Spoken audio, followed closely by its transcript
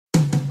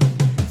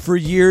For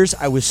years,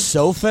 I was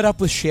so fed up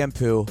with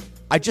shampoo,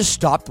 I just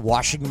stopped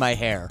washing my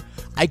hair.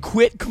 I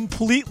quit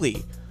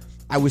completely.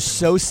 I was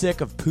so sick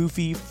of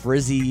poofy,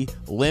 frizzy,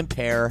 limp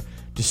hair,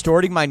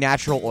 distorting my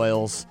natural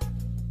oils.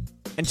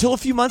 Until a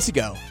few months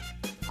ago,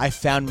 I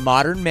found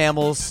Modern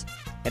Mammals,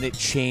 and it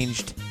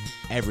changed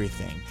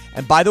everything.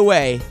 And by the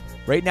way,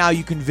 right now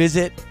you can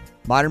visit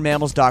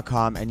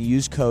modernmammals.com and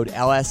use code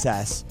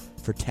LSS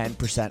for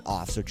 10%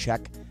 off. So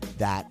check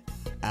that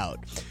out.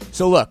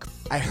 So look,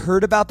 I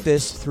heard about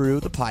this through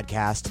the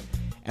podcast,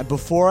 and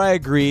before I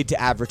agreed to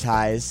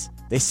advertise,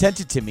 they sent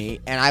it to me,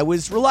 and I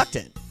was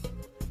reluctant.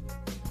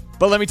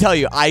 But let me tell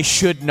you, I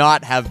should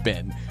not have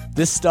been.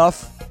 This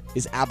stuff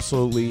is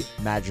absolutely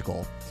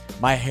magical.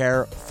 My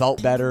hair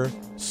felt better,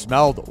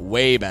 smelled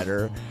way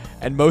better,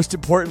 and most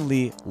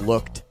importantly,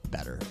 looked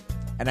better.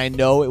 And I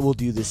know it will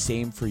do the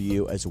same for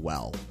you as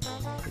well.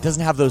 It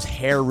doesn't have those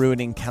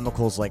hair-ruining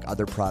chemicals like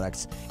other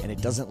products, and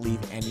it doesn't leave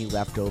any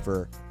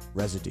leftover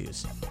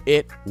residues.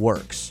 It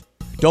works.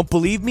 Don't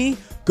believe me?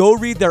 Go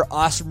read their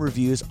awesome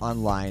reviews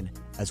online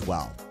as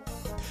well.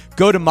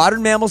 Go to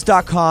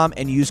modernmammals.com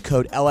and use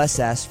code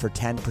LSS for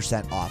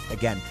 10% off.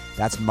 Again,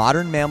 that's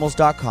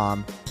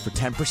modernmammals.com for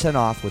 10%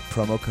 off with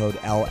promo code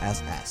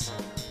LSS.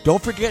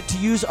 Don't forget to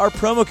use our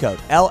promo code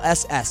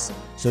LSS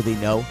so they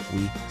know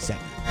we sent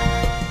you.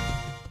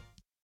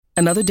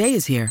 Another day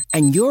is here,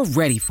 and you're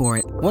ready for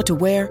it. What to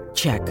wear?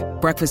 Check.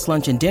 Breakfast,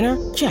 lunch, and dinner?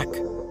 Check.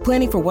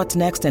 Planning for what's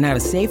next and how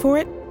to save for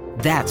it?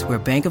 That's where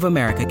Bank of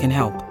America can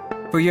help.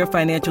 For your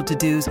financial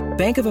to-dos,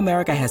 Bank of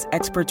America has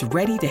experts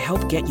ready to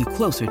help get you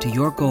closer to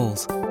your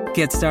goals.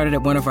 Get started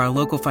at one of our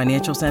local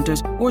financial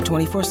centers or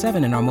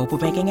 24/7 in our mobile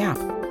banking app.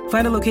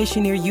 Find a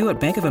location near you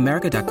at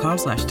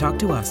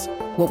bankofamerica.com/talktous.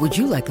 What would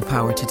you like the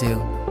power to do?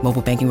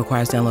 Mobile banking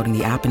requires downloading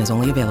the app and is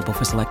only available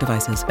for select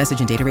devices. Message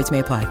and data rates may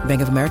apply.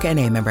 Bank of America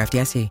N.A., member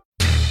FDIC.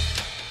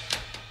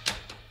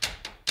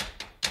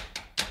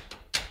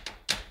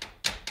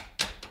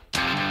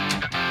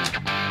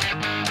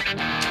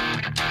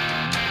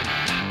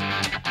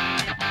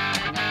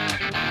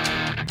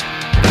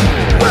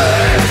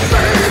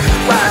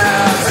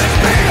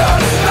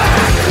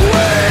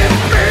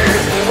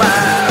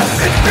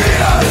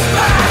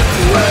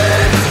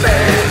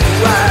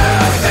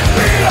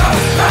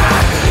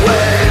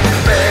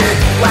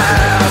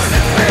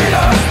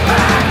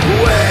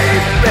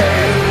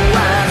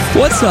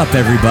 What's up,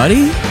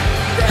 everybody?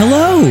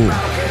 Hello,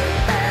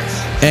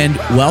 and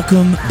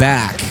welcome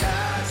back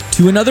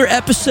to another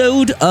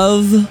episode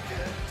of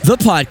the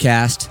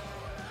podcast,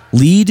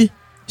 Lead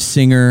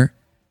Singer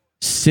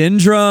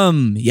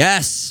Syndrome.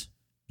 Yes,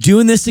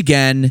 doing this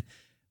again.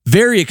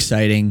 Very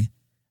exciting.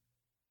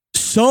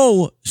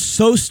 So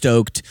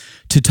stoked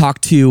to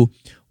talk to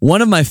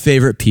one of my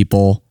favorite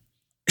people.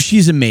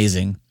 She's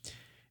amazing.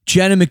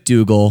 Jenna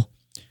McDougall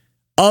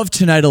of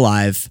Tonight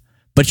Alive,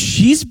 but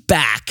she's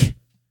back.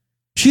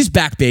 She's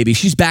back, baby.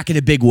 She's back in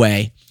a big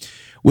way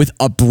with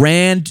a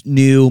brand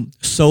new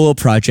solo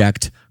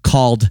project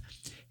called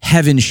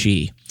Heaven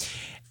She.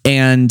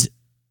 And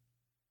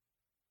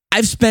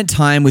I've spent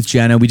time with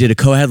Jenna. We did a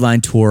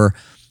co-headline tour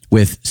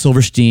with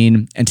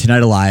Silverstein and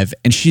Tonight Alive,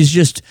 and she's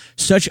just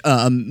such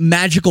a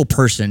magical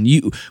person.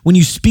 When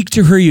you speak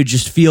to her, you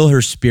just feel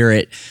her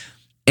spirit.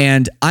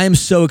 And I am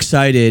so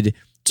excited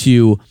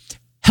to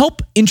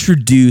help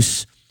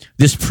introduce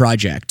this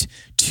project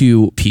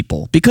to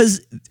people because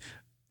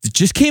it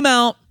just came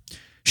out.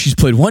 She's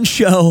played one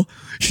show.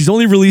 She's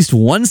only released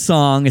one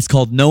song. It's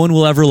called No One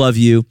Will Ever Love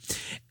You.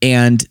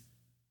 And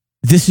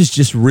this is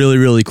just really,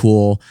 really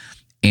cool.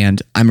 And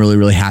I'm really,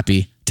 really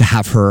happy to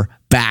have her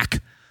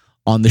back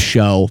on the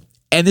show.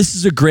 And this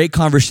is a great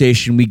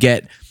conversation. We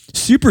get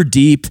super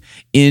deep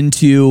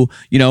into,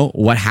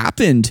 what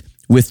happened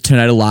with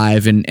Tonight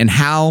Alive and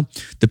how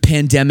the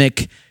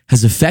pandemic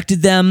has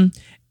affected them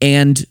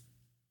and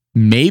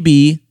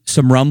maybe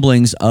some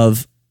rumblings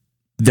of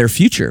their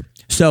future.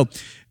 So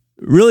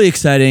really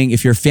exciting.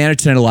 If you're a fan of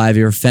Tonight Alive,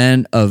 you're a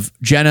fan of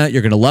Jenna,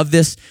 you're going to love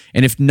this.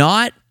 And if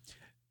not,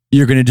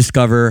 you're going to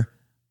discover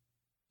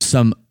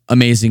some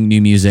amazing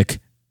new music.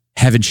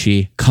 Heaven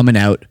She coming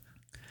out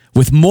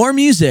with more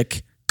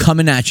music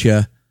coming at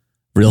you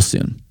real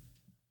soon.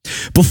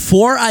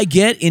 Before I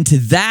get into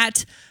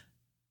that,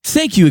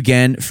 thank you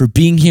again for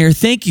being here.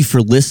 Thank you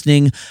for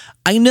listening.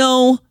 I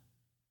know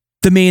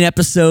the main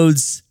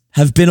episodes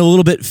have been a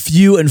little bit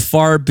few and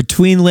far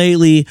between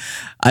lately.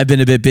 I've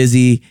been a bit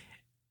busy,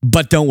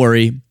 but don't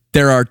worry.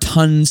 There are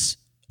tons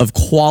of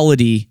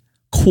quality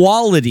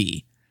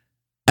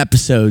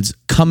episodes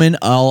coming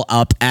all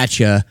up at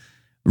you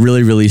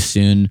really, really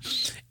soon.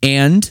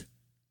 And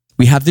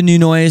we have the new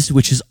noise,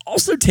 which is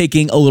also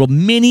taking a little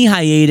mini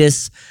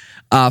hiatus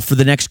for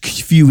the next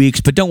few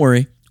weeks, but don't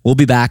worry. We'll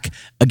be back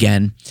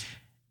again.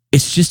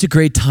 It's just a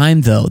great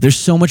time, though. There's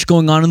so much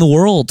going on in the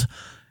world.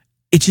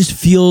 It just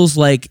feels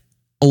like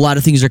a lot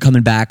of things are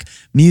coming back.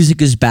 Music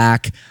is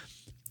back.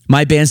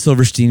 My band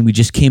Silverstein, we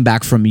just came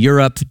back from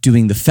Europe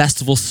doing the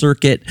festival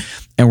circuit,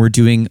 and we're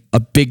doing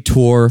a big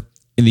tour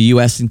in the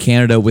US and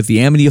Canada with the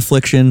Amity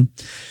Affliction.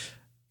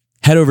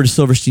 head over to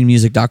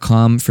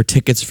silversteinmusic.com for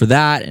tickets for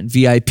that and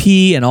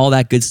VIP and all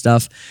that good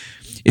stuff.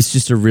 It's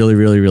just a really,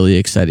 really, really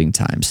exciting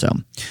time. So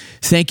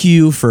thank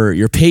you for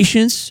your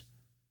patience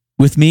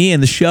with me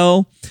and the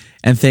show.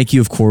 And thank you,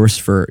 of course,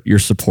 for your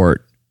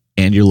support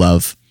and your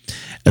love,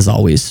 as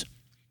always.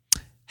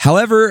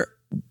 However,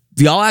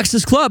 the All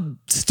Access Club,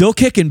 still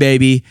kicking,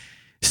 baby.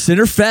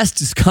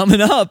 Sinnerfest is coming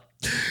up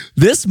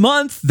this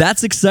month.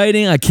 That's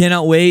exciting. I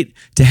cannot wait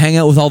to hang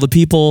out with all the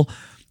people.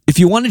 If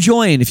you want to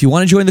join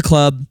the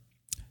club,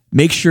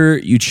 make sure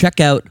you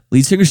check out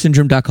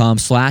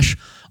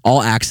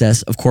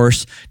leadsingersyndrome.com/all-access. Of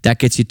course, that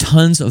gets you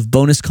tons of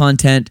bonus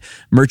content,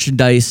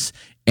 merchandise,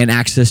 and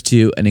access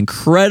to an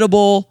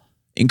incredible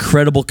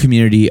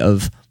community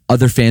of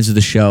other fans of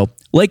the show,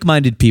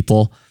 like-minded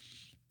people.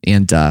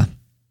 And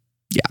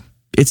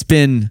it's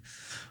been,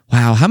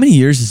 wow, how many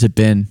years has it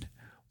been?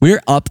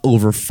 We're up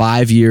over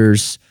 5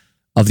 years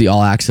of the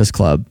All Access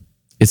Club.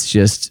 It's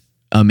just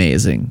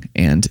amazing.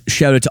 And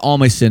shout out to all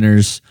my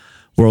sinners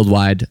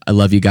worldwide. I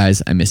love you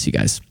guys. I miss you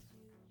guys.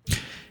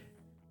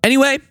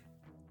 Anyway,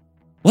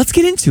 let's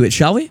get into it,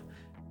 shall we?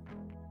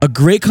 A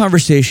great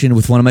conversation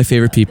with one of my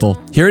favorite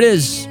people. Here it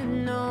is.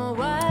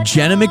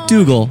 Jenna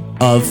McDougall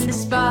of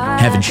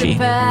Heaven She.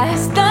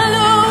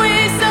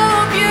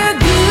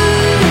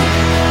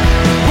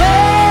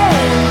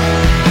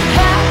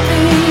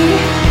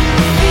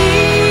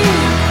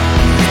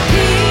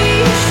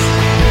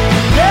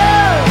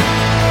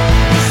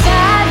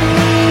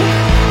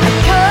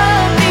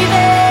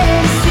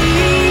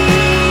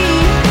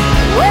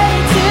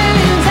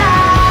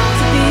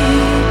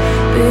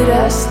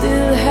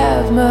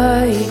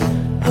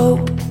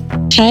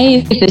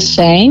 Hey, this is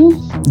Shane.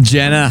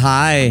 Jenna,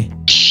 hi.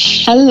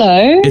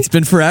 Hello. It's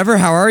been forever.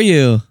 How are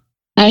you?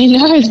 I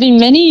know, it's been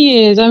many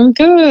years. I'm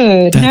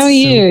good. How are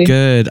you? So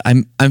good.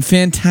 I'm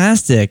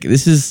fantastic.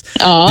 This is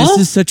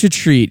such a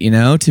treat,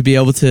 to be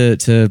able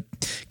to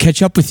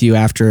catch up with you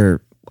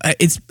after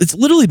it's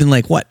literally been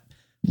like what?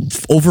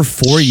 Over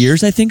 4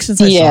 years, I think,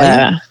 since I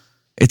saw you.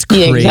 It's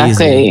crazy. Yeah,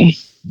 exactly.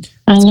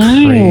 I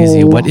know.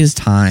 Crazy. What is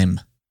time?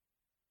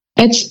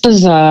 It's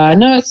bizarre.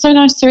 No, it's so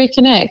nice to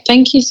reconnect.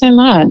 Thank you so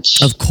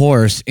much. Of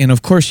course. And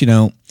of course,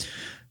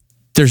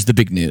 there's the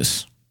big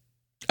news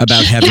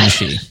about Heaven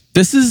She.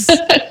 This is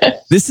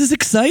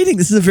exciting.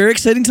 This is a very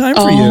exciting time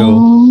for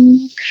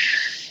you.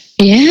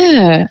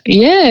 Yeah.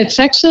 Yeah. It's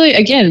actually,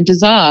 again,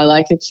 bizarre.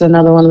 Like it's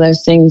another one of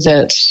those things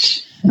that,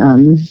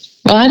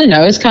 I don't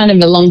know. It's kind of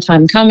a long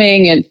time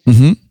coming and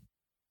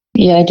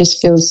it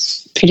just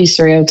feels pretty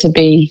surreal to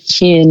be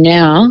here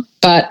now.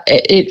 But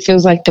it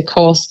feels like the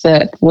course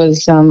that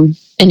was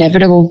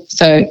inevitable.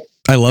 So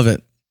I love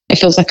it. It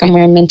feels like I'm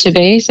where I'm meant to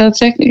be. So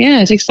it's like,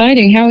 it's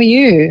exciting. How are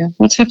you?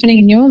 What's happening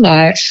in your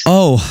life?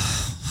 Oh,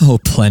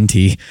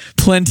 plenty.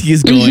 Plenty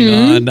is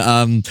going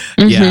on.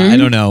 Yeah, I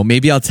don't know.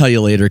 Maybe I'll tell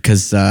you later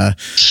because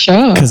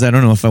sure. Because I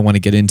don't know if I want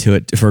to get into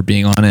it, if we're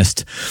being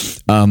honest.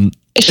 Sure.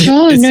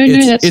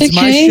 That's it's okay.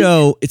 my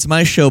show. It's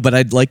my show, but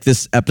I'd like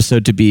this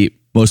episode to be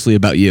mostly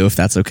about you, if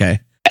that's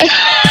okay.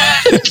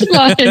 That's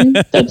fine.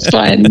 That's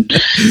fine.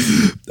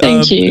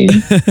 Thank you.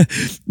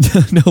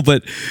 No,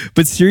 but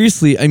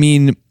seriously, I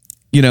mean,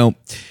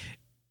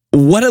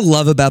 what I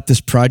love about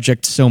this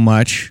project so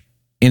much,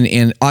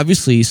 and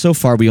obviously so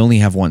far we only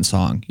have one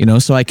song,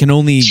 so I can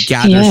only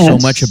gather so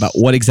much about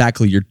what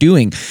exactly you're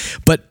doing.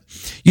 But,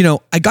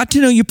 I got to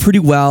know you pretty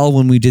well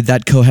when we did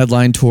that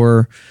co-headline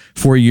tour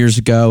 4 years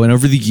ago. And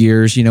over the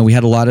years, we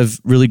had a lot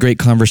of really great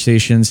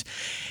conversations.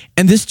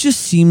 And this just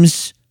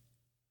seems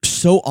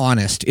so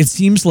honest. It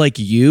seems like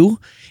you.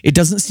 It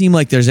doesn't seem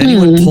like there's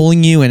anyone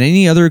pulling you in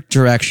any other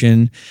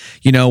direction.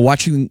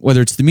 Watching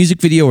whether it's the music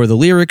video or the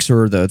lyrics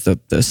or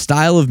the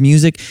style of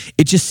music,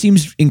 it just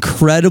seems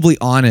incredibly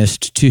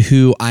honest to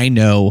who I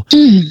know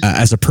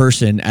as a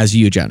person, as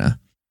you, Jenna.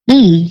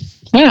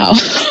 Wow,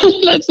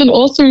 that's an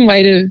awesome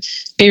way to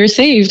be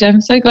received.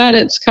 I'm so glad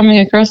it's coming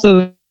across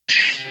as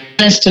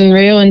honest and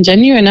real and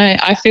genuine.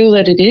 I feel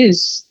that it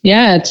is.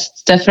 Yeah,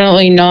 it's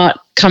definitely not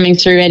coming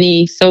through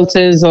any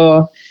filters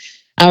or.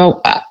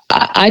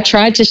 I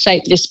tried to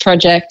shape this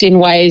project in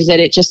ways that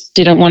it just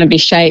didn't want to be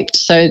shaped.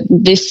 So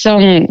this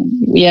song,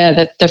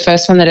 the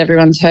first one that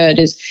everyone's heard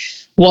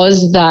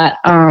was that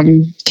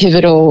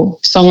pivotal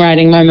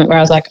songwriting moment where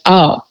I was like,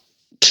 oh,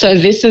 so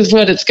this is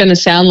what it's going to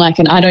sound like,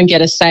 and I don't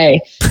get a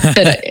say.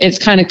 But it's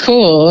kind of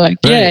cool. Like,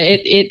 right. Yeah,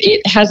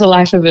 it has a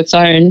life of its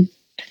own.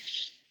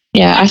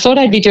 Yeah, I thought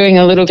I'd be doing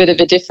a little bit of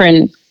a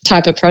different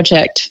type of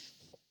project,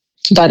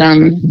 but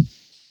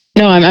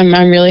no,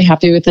 I'm really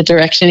happy with the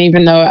direction,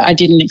 even though I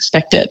didn't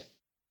expect it.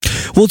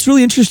 Well, it's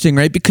really interesting,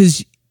 right?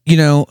 Because,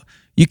 you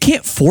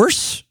can't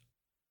force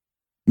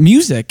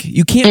music.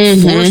 You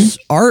can't force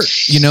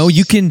art.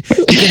 You can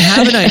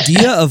have an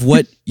idea of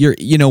what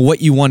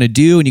what you want to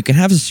do, and you can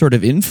have a sort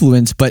of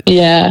influence, but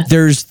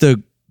there's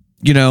the,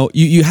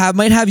 you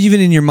might have even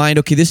in your mind,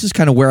 okay, this is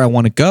kind of where I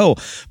want to go,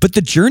 but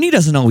the journey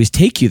doesn't always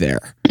take you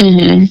there.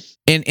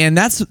 And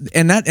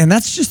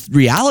that's just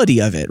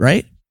reality of it,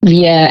 right?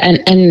 Yeah,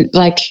 and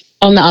like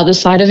on the other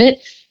side of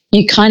it,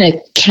 you kind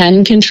of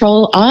can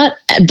control art,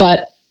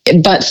 but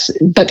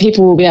but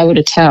people will be able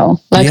to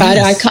tell. Like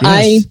I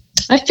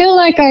feel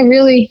like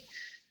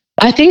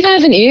I think I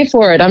have an ear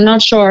for it. I'm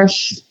not sure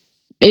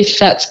if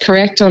that's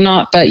correct or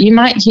not, but you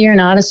might hear an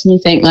artist and you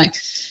think like,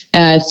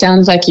 it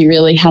sounds like you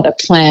really had a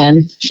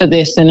plan for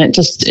this, and it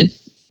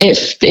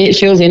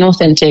feels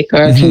inauthentic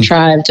or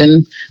contrived,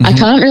 and I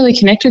can't really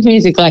connect with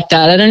music like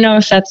that. I don't know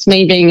if that's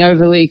me being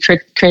overly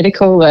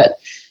critical, but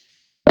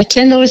I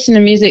tend to listen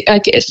to music.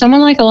 Like someone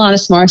like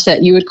Alanis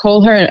Morissette, you would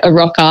call her a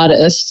rock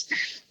artist,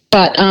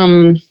 but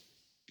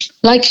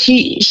like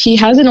she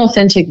has an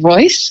authentic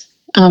voice.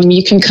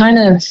 You can kind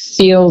of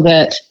feel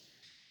that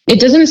it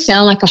doesn't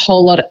sound like a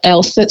whole lot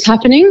else that's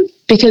happening,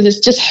 because it's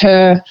just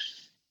her.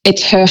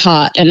 It's her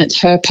heart and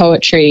it's her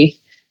poetry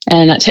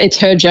and it's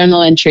her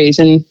journal entries.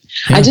 And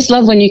I just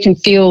love when you can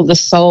feel the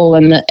soul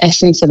and the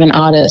essence of an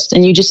artist,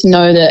 and you just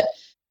know that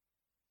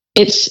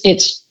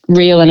it's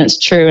real and it's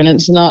true, and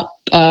it's not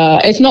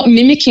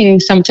mimicking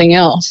something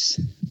else.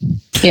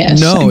 Yeah.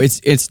 No,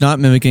 it's not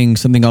mimicking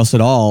something else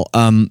at all.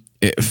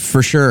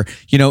 For sure.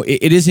 You know,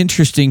 it is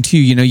interesting too.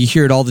 You know, you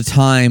hear it all the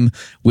time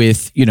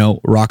with, you know,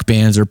 rock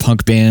bands or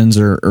punk bands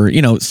or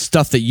you know,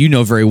 stuff that you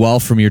know very well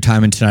from your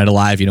time in Tonight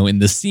Alive, you know, in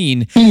the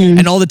scene.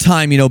 And all the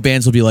time, you know,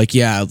 bands will be like,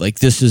 yeah, like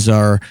this is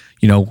our,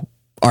 you know,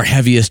 our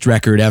heaviest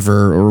record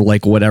ever, or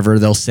like whatever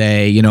they'll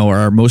say, you know, or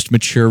our most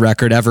mature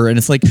record ever. And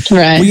it's like,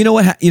 well, you know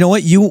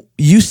what,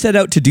 you set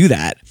out to do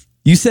that.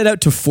 You set out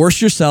to force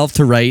yourself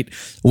to write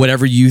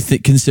whatever you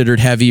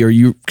considered heavy or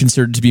you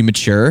considered to be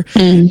mature.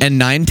 And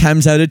 9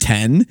 times out of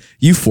 10,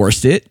 you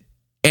forced it,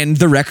 and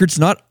the record's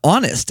not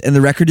honest, and the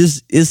record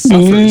is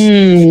suffers.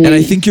 And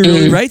I think you're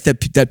really right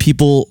that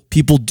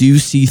people do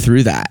see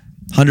through that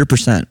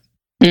 100%.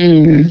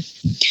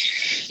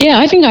 Yeah,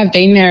 I think I've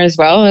been there as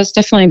well. There's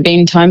definitely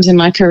been times in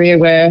my career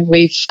where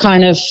we've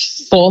kind of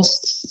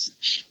forced,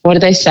 what do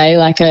they say,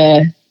 like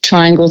a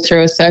triangle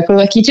through a circle.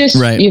 Like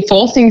you're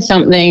forcing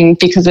something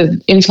because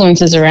of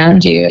influences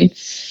around you.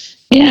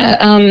 Yeah.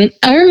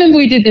 I remember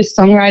we did this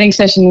songwriting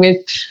session with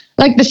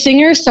like the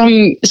singer of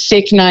some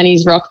sick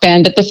 90s rock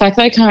band, but the fact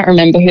that I can't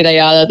remember who they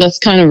are, that's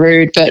kind of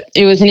rude, but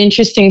it was an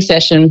interesting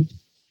session.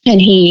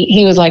 And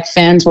he was like,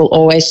 fans will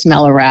always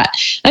smell a rat.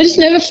 I just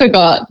never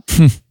forgot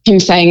him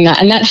saying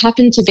that. And that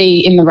happened to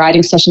be in the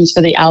writing sessions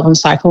for the album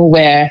cycle,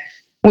 where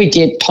we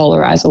did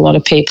polarize a lot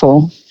of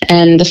people.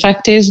 And the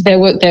fact is there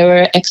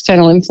were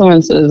external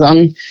influences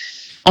on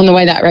the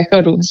way that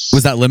record was.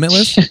 Was that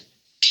Limitless?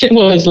 It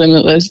was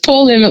Limitless.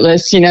 Poor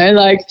Limitless, you know,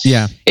 like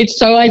it's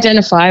so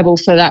identifiable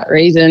for that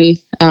reason.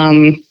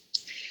 Like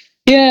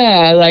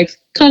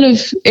kind of,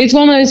 it's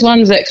one of those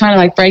ones that kind of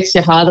like breaks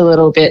your heart a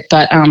little bit,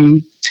 but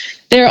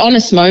they're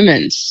honest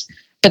moments,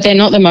 but they're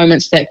not the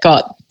moments that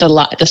got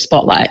the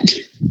spotlight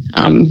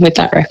with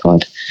that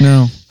record.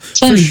 No.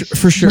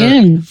 For sure.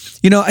 Yeah.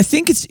 You know, I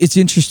think it's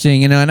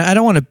interesting, you know, and I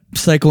don't want to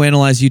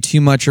psychoanalyze you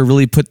too much or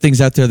really put things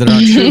out there that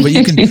aren't true, but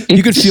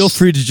you can feel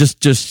free to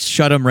just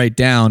shut them right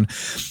down.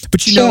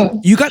 But you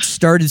know, you got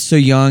started so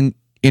young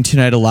in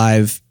Tonight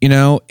Alive, you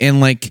know, and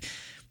like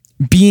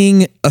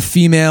being a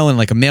female in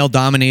like a male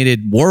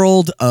dominated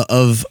world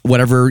of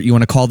whatever you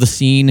want to call the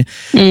scene,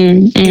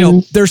 you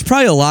know, there's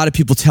probably a lot of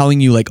people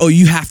telling you like, oh,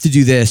 you have to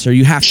do this, or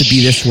you have to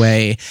be this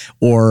way,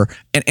 or,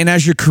 and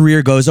as your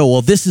career goes, oh,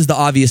 well, this is the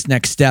obvious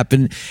next step.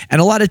 And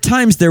a lot of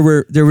times there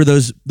were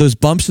those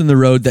bumps in the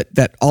road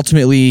that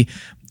ultimately,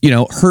 you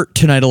know, hurt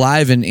Tonight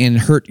Alive and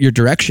hurt your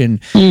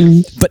direction.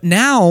 But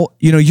now,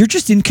 you know, you're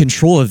just in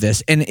control of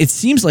this. And it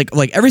seems like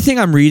everything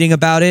I'm reading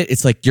about it,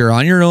 it's like you're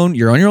on your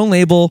own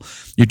label,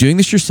 you're doing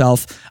this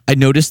yourself. I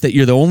noticed that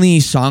you're the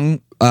only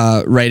song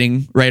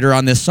writer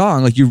on this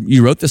song. Like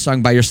you wrote this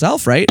song by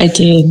yourself, right? I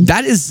did.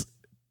 That is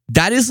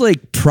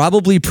like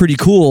probably pretty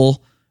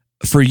cool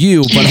for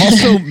you, but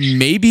also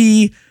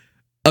maybe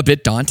a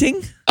bit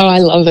daunting. Oh, I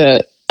love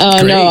it.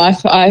 Oh, no,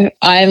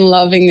 I'm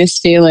loving this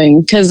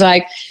feeling, because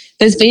like,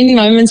 there's been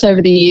moments over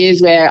the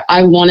years where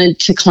I wanted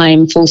to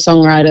claim full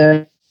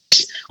songwriter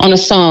on a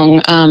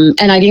song, and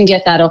I didn't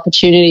get that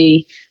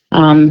opportunity.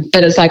 But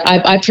it's like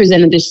I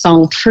presented this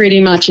song pretty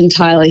much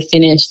entirely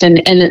finished,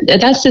 and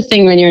that's the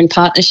thing when you're in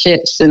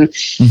partnerships and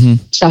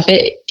stuff.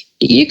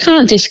 You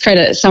can't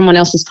discredit someone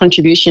else's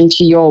contribution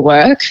to your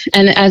work,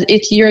 and as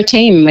you're a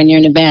team when you're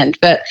in a band.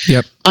 But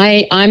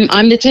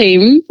I'm the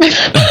team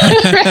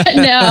right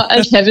now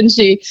as Heaven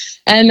She,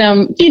 and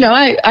you know,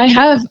 I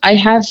have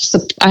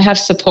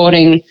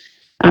supporting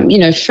you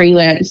know,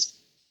 freelance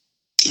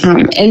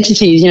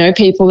entities, you know,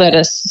 people that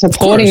are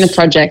supporting the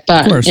project,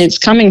 but it's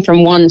coming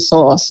from one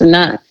source, and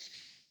that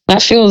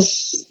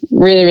feels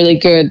really, really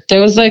good. There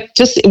was like,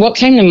 just what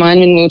came to mind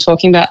when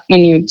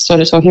you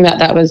started talking about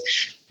that was,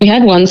 we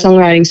had one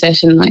songwriting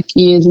session like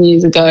years and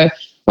years ago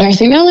where I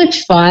think there were like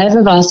 5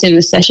 of us in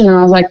the session, and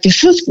I was like,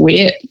 this was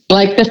weird.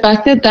 Like the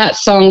fact that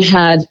song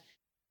had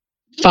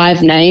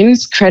 5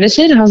 names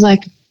credited, I was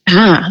like,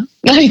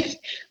 like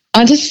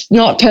I'm just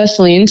not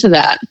personally into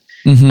that.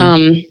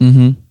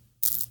 And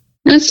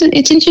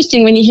It's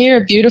interesting when you hear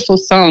a beautiful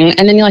song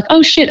and then you're like,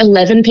 oh shit,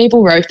 11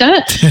 people wrote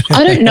that.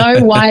 I don't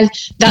know why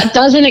that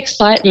doesn't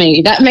excite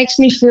me. That makes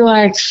me feel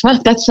like,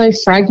 fuck, that's so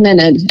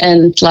fragmented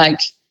and like,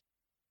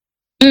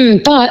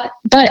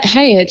 but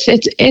hey,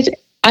 it's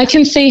I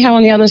can see how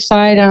on the other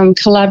side,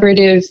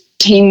 collaborative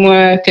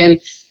teamwork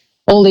and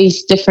all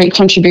these different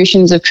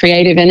contributions of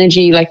creative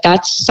energy, like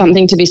that's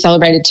something to be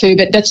celebrated too,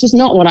 but that's just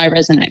not what I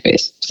resonate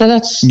with. So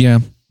that's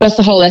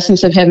the whole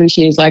essence of Heaven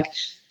Shears. Like,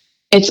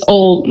 it's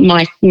all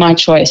my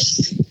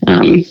choice.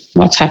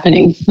 What's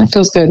happening? That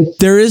feels good.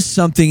 There is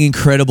something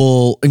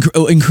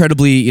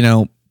incredibly, you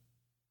know,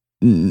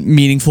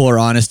 meaningful or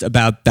honest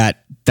about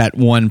that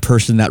one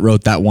person that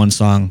wrote that one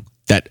song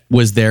that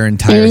was their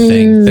entire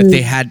thing. That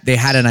they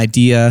had an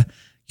idea,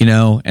 you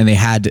know, and they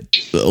had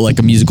like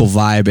a musical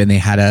vibe, and they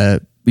had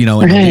a, you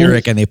know, a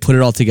lyric, and they put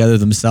it all together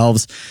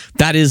themselves.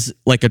 That is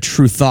like a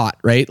true thought,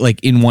 right? Like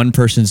in one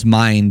person's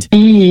mind,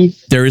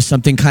 there is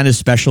something kind of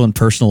special and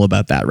personal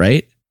about that,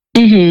 right?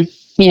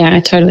 Yeah,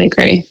 I totally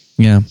agree.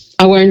 Yeah.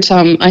 I won't,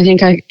 I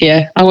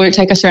won't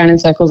take us around in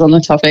circles on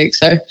the topic.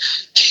 So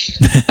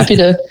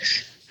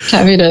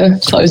happy to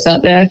close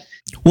out there.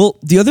 Well,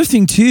 the other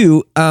thing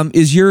too,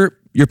 is you're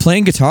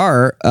playing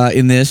guitar,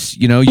 in this,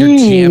 you know, you're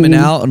jamming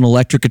out an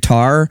electric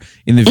guitar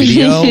in the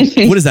video.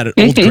 What is that? An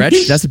old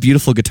Gretsch? That's a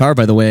beautiful guitar,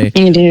 by the way.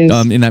 It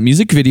is. In that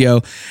music video.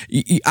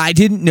 I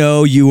didn't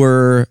know you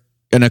were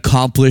an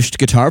accomplished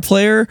guitar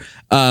player.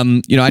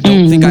 You know, I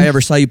don't think I ever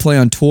saw you play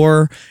on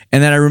tour.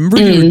 And then I remember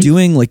you were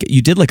doing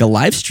you did like a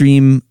live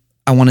stream,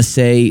 I want to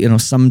say, you know,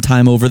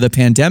 sometime over the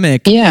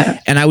pandemic. Yeah.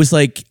 And I was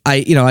like,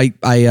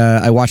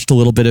 I watched a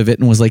little bit of it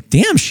and was like,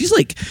 damn, she's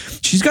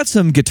got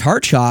some guitar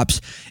chops.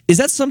 Is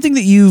that something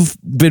that you've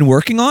been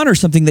working on, or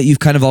something that you've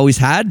kind of always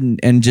had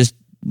and just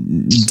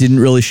didn't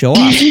really show off?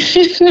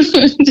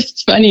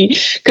 It's funny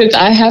because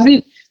I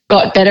haven't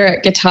got better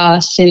at guitar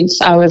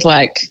since I was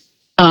like,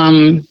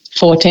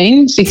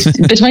 14,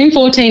 16, between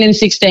 14 and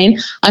 16,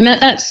 I'm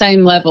at that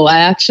same level.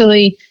 I'm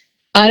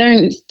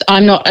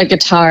not a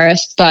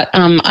guitarist, but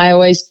I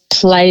always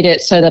played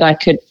it so that I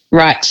could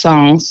write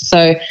songs.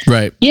 So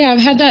right. Yeah, I've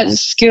had that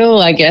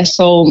skill, I guess,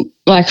 all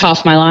like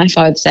half my life,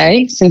 I would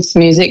say, since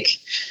music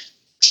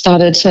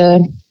started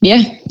to,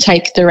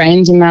 take the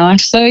reins in my life.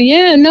 So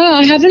no,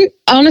 I haven't.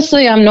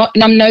 Honestly, I'm no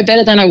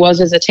better than I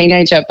was as a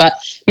teenager, but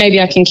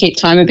maybe I can keep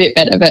time a bit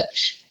better. But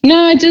no,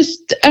 I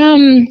just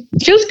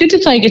feels good to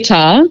play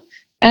guitar,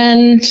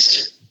 and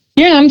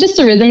I'm just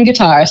a rhythm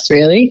guitarist,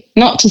 really.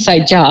 Not to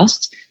say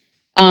just.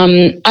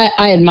 I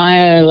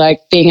admire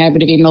like being able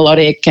to be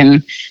melodic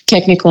and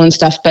technical and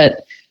stuff,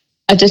 but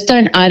I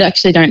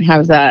actually don't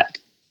have that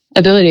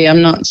ability.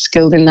 I'm not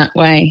skilled in that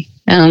way.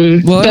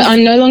 But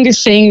I'm no longer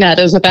seeing that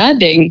as a bad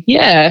thing.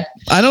 Yeah.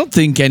 I don't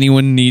think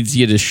anyone needs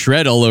you to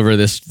shred all over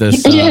this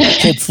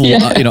hopeful,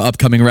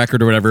 upcoming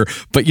record or whatever.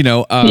 But, you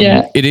know,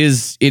 it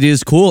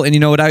is cool. And you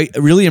know what, I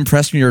really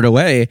impressed me right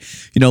away,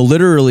 you know,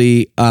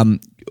 literally, when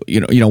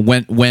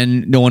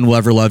No One Will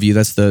Ever Love You,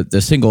 that's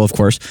the single, of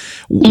course,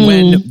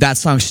 when that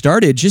song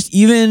started, just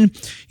even,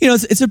 you know,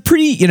 it's a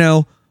pretty, you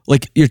know,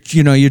 like you're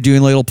doing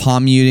a little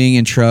palm muting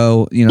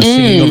intro, you know,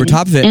 singing over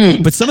top of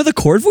it. But some of the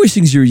chord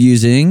voicings you're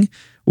using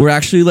were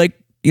actually like,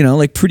 you know,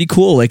 like pretty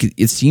cool. Like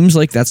it seems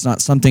like that's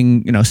not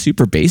something, you know,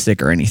 super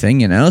basic or anything,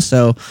 you know?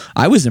 So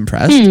I was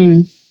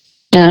impressed.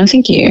 Yeah,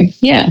 thank you.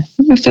 Yeah,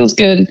 it feels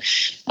good.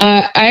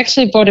 I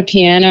actually bought a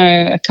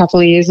piano a couple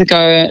of years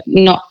ago,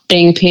 not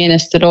being a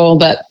pianist at all,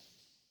 but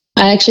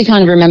I actually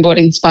kind of remember what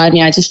inspired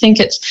me. I just think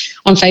it's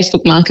on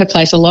Facebook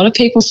Marketplace. A lot of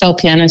people sell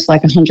pianos for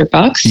like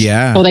 $100.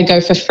 Yeah. Or they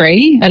go for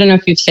free. I don't know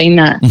if you've seen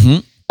that,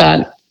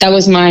 but that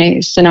was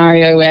my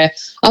scenario where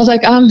I was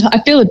like,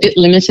 I feel a bit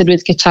limited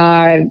with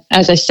guitar.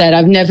 As I said,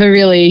 I've never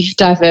really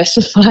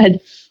diversified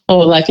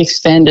or like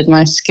expanded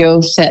my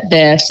skill set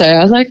there. So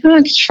I was like,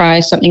 I could try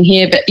something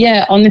here. But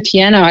yeah, on the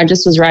piano, I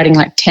just was writing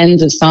like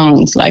tens of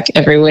songs like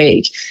every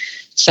week.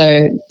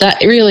 So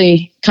that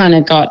really kind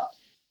of got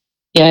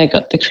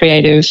the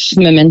creative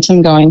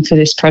momentum going for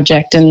this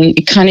project. And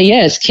it kind of,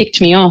 it's kicked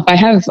me off. I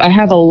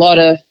have a lot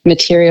of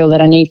material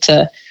that I need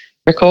to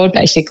record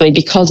basically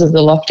because of the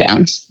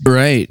lockdowns.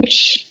 Right.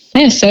 Which,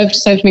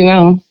 served me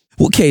well.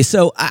 Okay,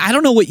 so I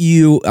don't know what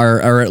you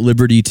are at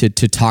liberty to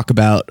talk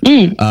about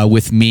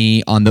with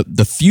me on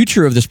the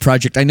future of this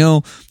project. I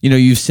know, you know,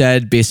 you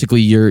said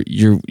basically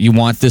you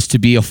want this to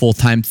be a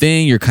full-time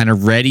thing. You're kind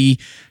of ready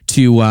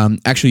to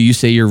actually, you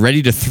say you're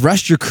ready to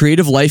thrust your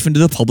creative life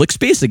into the public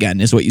space again,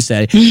 is what you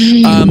say.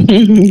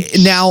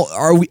 Now,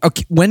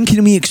 when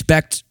can we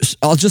expect?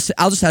 I'll just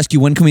ask you,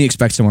 when can we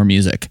expect some more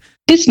music?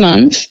 This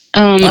month.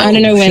 I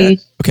don't know when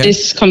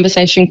this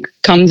conversation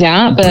comes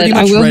out, but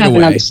I will have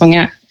another song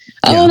out.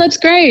 Oh, that's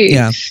great.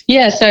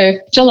 Yeah. So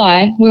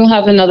July we'll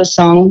have another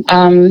song.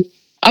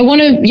 I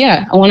want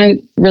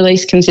to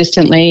release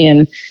consistently,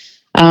 and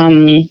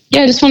I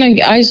just want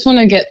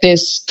to get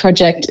this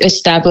project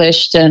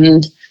established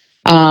and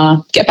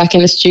get back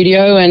in the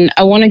studio, and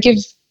I want to give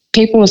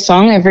people a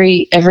song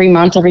every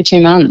month, every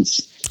 2 months.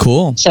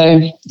 Cool.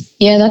 So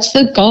that's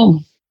the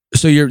goal.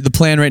 So the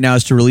plan right now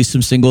is to release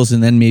some singles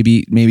and then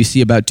maybe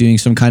see about doing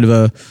some kind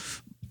of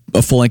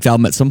a full length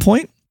album at some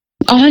point.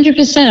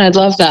 100%. I'd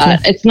love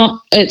that. Cool.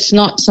 It's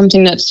not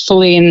something that's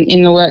fully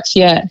in the works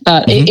yet,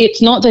 but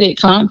it's not that it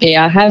can't be.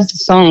 I have the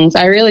songs.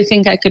 I really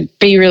think I could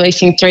be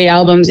releasing 3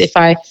 albums if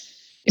I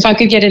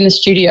could get in the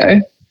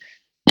studio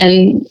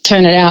and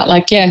turn it out.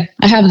 Like, yeah,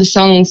 I have the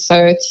songs,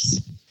 so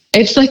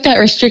it's like that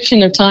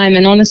restriction of time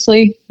and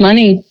honestly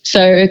money.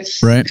 So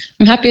it's right.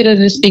 I'm happy to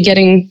just be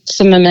getting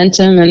some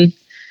momentum and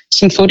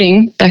some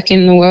footing back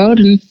in the world,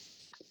 and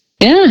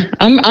yeah,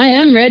 I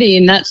am ready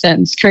in that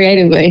sense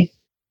creatively.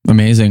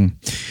 Amazing.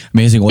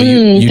 Well,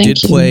 you did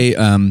play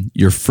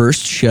your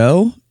first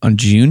show on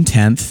June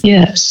 10th.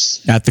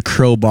 Yes, at the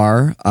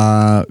Crowbar.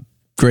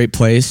 Great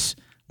place.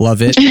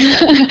 Love it.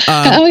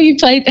 You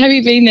played? Have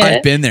you been there?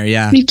 I've been there.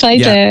 Yeah, you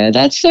played there.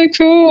 That's so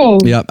cool.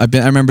 Yeah, I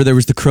remember there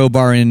was the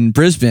Crowbar in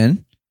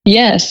Brisbane.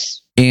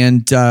 Yes.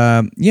 And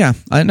yeah,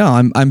 I know.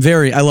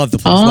 I love the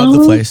place. Love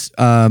the place.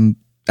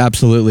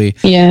 Absolutely.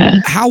 Yeah.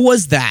 How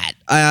was that?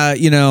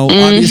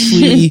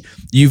 Obviously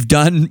you've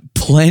done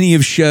plenty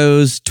of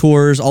shows,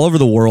 tours all over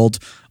the world,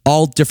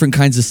 all different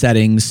kinds of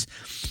settings,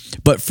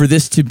 but for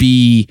this to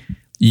be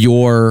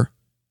your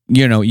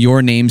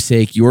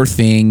namesake, your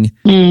thing,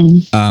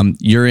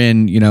 you're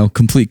in,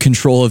 complete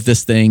control of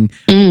this thing.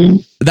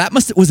 That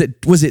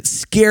was it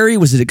scary?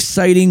 Was it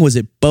exciting? Was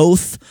it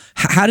both?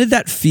 How did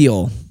that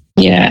feel?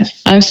 Yeah,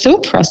 I'm still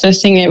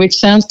processing it, which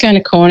sounds kind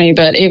of corny,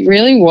 but it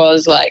really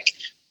was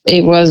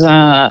it was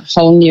a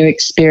whole new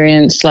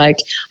experience. Like,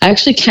 I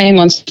actually came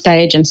on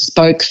stage and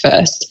spoke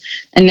first,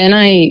 and then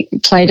I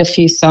played a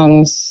few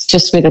songs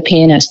just with a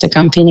pianist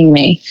accompanying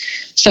me.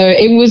 So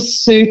it was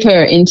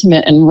super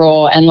intimate and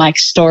raw and like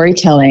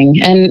storytelling.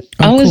 And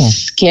I was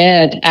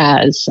scared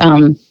as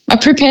I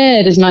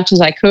prepared as much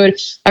as I could.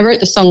 I wrote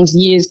the songs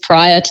years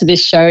prior to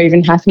this show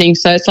even happening.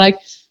 So it's like I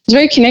was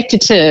very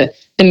connected to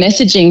the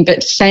messaging,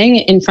 but saying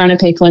it in front of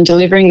people and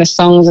delivering the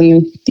songs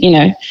and,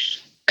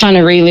 kind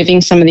of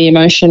reliving some of the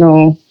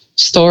emotional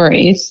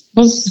stories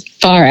was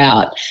far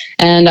out.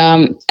 And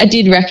I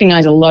did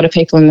recognize a lot of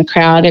people in the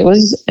crowd. It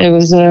was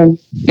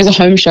a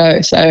home show.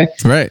 So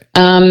right.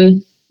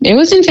 It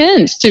was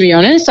intense, to be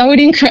honest. I would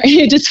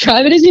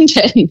describe it as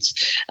intense.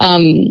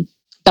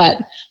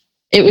 But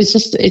it's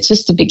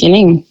just the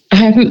beginning. I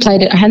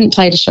hadn't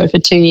played a show for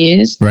 2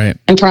 years. Right.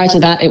 And prior to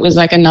that, it was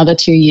like another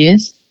 2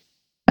 years,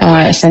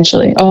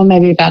 essentially, or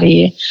maybe about a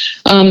year.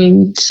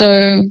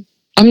 So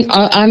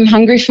I'm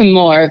hungry for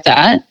more of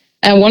that.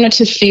 I wanted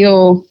to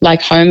feel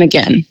like home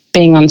again,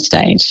 being on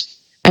stage.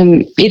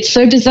 And it's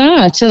so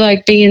bizarre to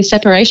like be in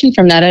separation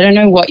from that. I don't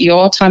know what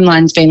your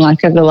timeline's been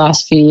like over the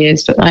last few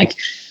years, but like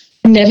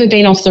I've never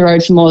been off the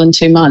road for more than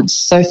 2 months.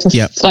 So for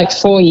like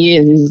 4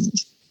 years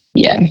is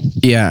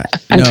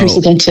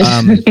unprecedented.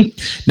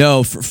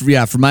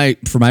 From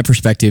my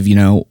perspective,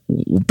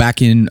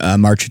 back in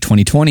March of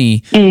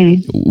 2020,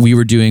 we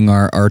were doing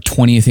our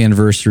 20th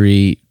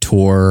anniversary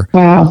tour.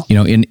 Wow.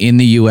 In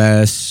the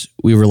US,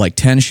 we were like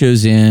 10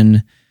 shows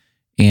in,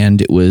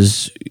 and it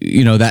was,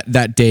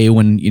 that day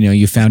when,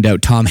 you found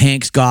out Tom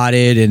Hanks got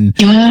it, and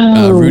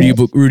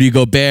Rudy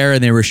Gobert,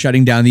 and they were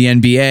shutting down the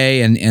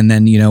NBA, and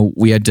then,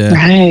 we had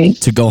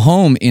to go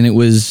home, and it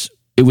was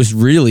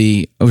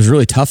really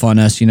tough on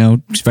us,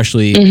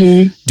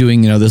 especially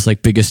doing, this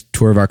like biggest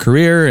tour of our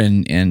career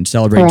and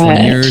celebrating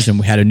 20 years. And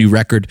we had a new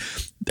record.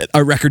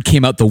 Our record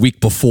came out the week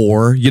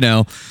before,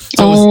 So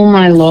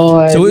my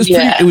Lord. So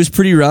it was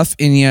pretty rough.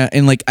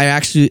 And like,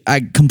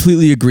 I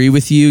completely agree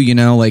with you,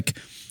 like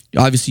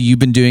obviously you've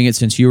been doing it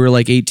since you were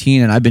like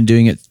 18, and I've been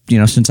doing it,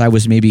 since I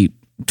was maybe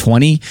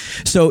 20.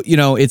 So,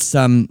 it's,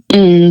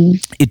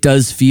 it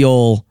does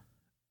feel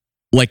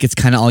like it's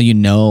kind of all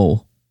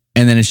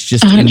and then it's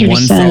just 100%. In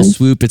one fell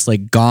swoop, it's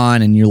like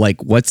gone, and you're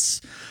like,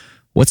 what's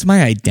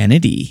my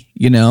identity?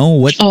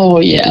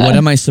 What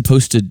am I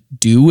supposed to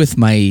do with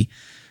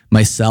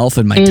myself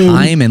and my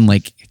time? And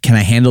like, can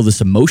I handle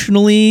this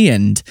emotionally?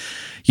 And,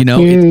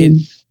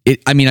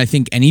 I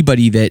think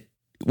anybody that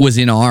was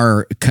in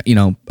our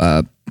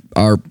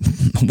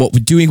what we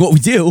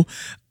do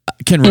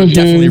can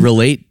definitely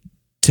relate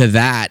to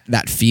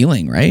that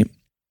feeling, right?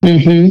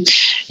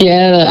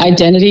 Yeah, the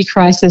identity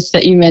crisis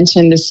that you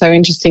mentioned is so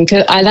interesting,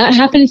 because that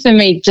happened for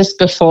me just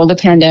before the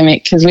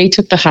pandemic, because we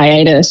took the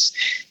hiatus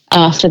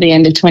after the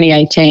end of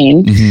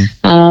 2018.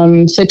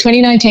 So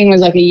 2019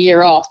 was like a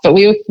year off, but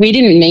we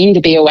didn't mean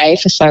to be away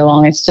for so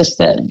long. It's just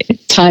that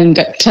time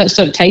got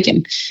sort of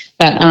taken.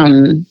 But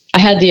I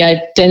had the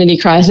identity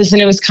crisis,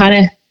 and it was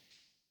kind of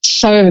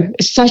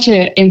such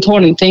an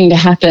important thing to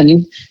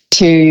happen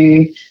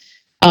to,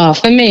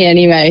 for me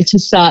anyway, to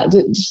start.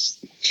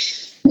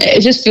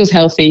 It just feels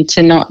healthy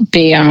to not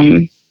be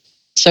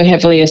so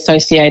heavily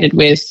associated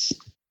with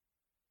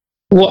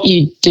what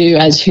you do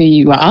as who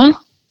you are,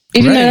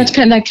 even though that's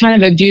kind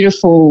of a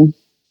beautiful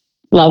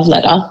love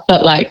letter.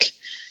 But like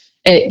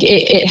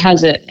it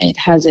has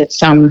its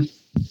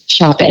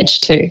sharp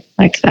edge too.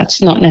 Like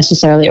that's not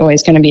necessarily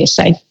always going to be a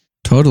safe.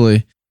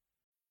 Totally.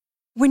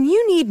 When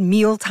you need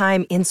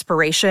mealtime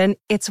inspiration,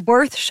 it's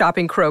worth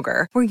shopping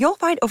Kroger, where you'll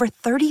find over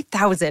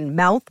 30,000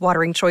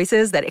 mouth-watering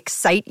choices that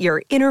excite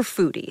your inner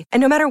foodie. And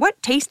no matter what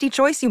tasty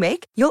choice you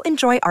make, you'll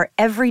enjoy our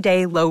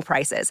everyday low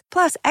prices,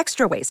 plus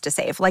extra ways to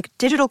save, like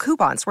digital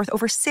coupons worth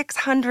over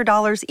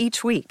 $600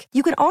 each week.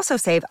 You can also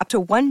save up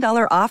to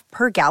 $1 off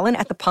per gallon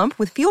at the pump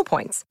with fuel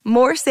points.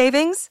 More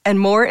savings and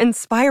more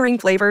inspiring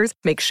flavors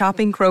make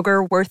shopping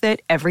Kroger worth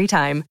it every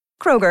time.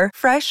 Kroger,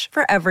 fresh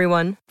for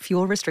everyone.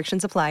 Fuel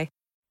restrictions apply.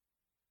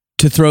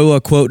 To throw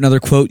another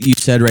quote you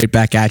said right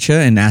back at you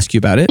and ask you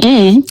about it.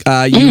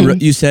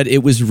 You said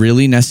it was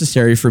really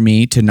necessary for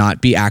me to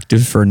not be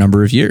active for a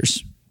number of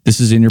years. This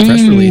is in your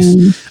press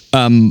release.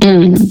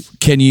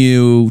 Can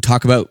you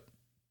talk about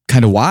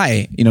kind of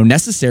why?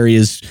 Necessary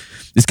is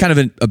kind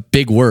of a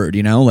big word.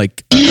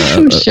 Like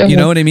sure. You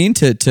know what I mean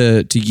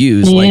to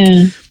use. Yeah.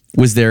 Like,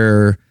 was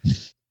there?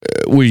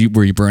 Were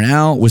you burnt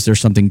out? Was there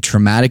something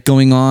traumatic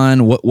going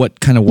on? What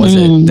kind of was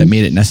it that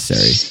made it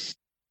necessary?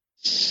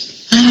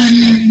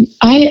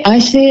 I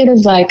see it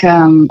as like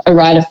a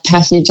rite of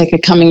passage, like a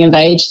coming of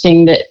age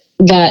thing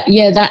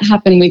that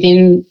happened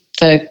within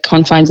the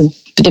confines of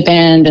the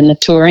band and the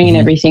touring and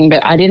everything.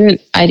 But I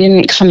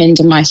didn't come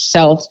into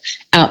myself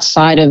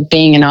outside of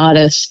being an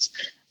artist.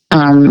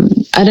 I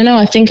don't know.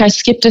 I think I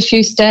skipped a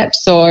few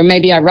steps, or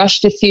maybe I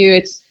rushed a few.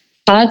 It's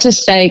hard to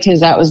say because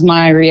that was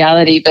my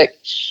reality, but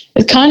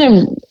it's kind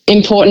of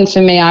important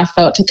for me, I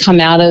felt, to come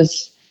out of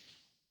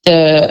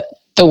the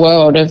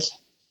world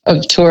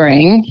of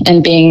touring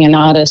and being an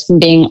artist and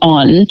being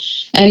on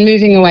and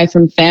moving away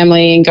from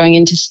family and going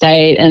into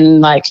state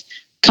and like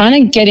kind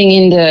of getting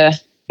into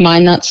my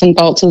nuts and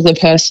bolts as a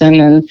person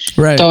and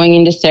going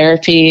into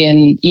therapy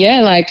and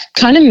like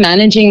kind of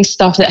managing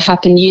stuff that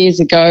happened years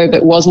ago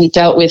but wasn't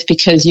dealt with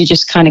because you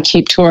just kind of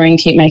keep touring,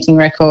 keep making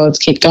records,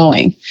 keep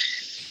going.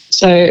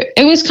 So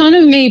it was kind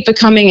of me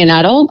becoming an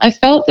adult. I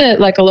felt that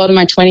like a lot of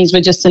my 20s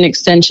were just an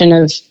extension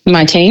of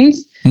my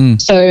teens.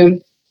 So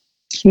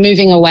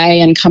moving away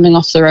and coming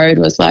off the road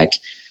was like,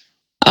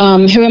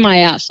 who am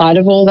I outside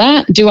of all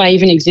that? Do I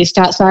even exist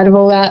outside of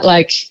all that?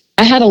 Like,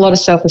 I had a lot of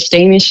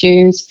self-esteem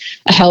issues,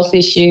 health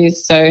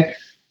issues. So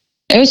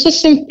it was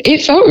just,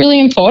 it felt really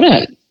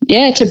important,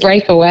 to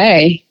break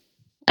away.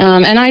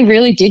 And I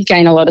really did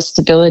gain a lot of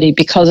stability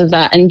because of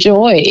that, and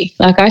joy.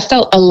 Like, I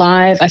felt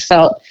alive, I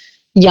felt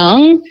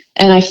young,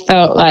 and I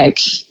felt like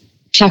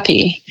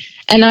happy.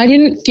 And I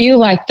didn't feel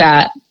like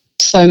that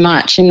so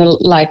much in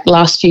the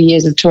last few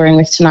years of touring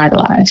with Tonight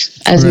Alive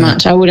as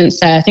much. I wouldn't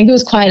say. I think it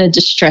was quite a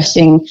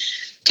distressing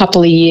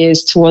couple of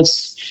years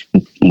towards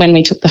when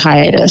we took the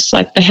hiatus.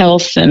 Like, the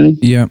health and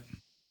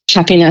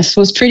happiness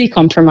was pretty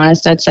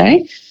compromised, I'd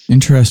say.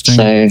 Interesting.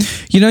 So,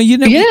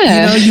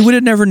 you would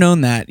have never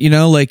known that,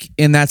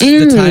 and that's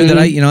the time that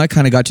I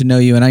kind of got to know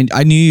you, and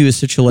I knew you as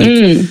such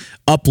a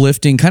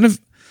uplifting kind of,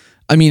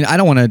 I mean, I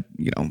don't want to,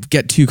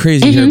 get too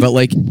crazy here, but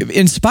like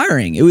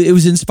inspiring. It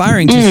was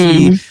inspiring to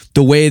see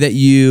the way that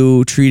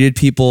you treated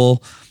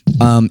people,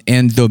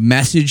 and the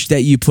message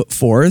that you put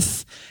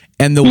forth,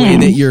 and the way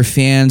that your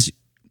fans,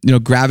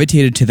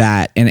 gravitated to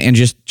that, and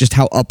just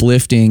how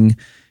uplifting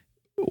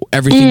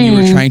everything you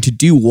were trying to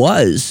do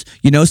was,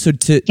 so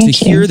to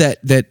hear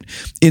that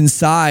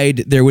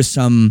inside there was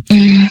some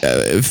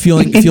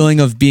feeling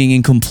of being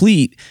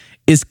incomplete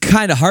is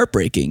kind of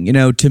heartbreaking,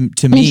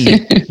 to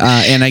me.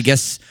 And I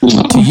guess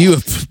to you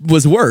it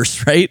was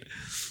worse, right?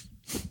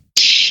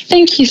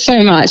 Thank you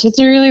so much. It's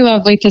a really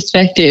lovely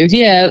perspective.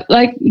 Yeah.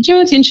 Like,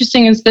 what's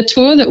interesting is the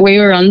tour that we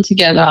were on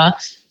together.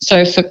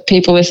 So for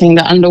people listening,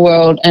 the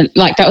Underworld, and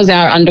like, that was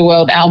our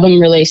Underworld album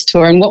release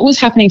tour. And what was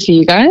happening for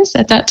you guys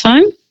at that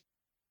time?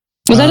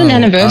 Was that an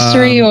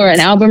anniversary or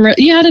an album?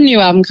 You had a new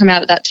album come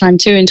out at that time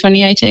too in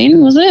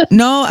 2018, was it?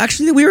 No,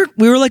 actually we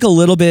were like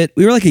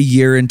a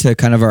year into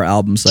kind of our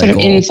album cycle. Sort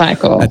of in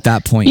cycle. At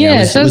that point.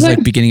 Yeah, it was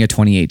like beginning of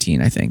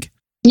 2018, I think.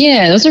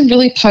 Yeah, it was a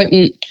really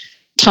potent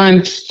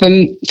time for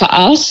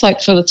us,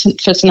 like for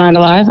Tonight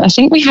Alive. I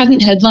think we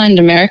hadn't headlined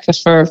America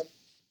for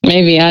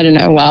maybe, I don't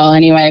know, a while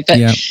anyway. But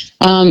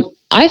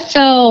I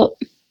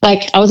felt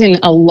like I was in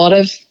a lot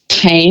of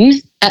pain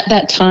at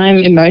that time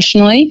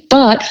emotionally,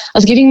 but I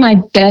was giving my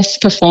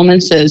best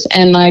performances,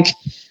 and like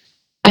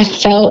I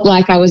felt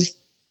like I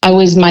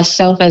was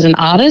myself as an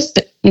artist,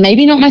 but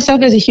maybe not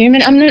myself as a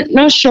human. I'm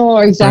not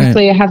sure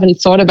exactly. Right. I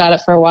haven't thought about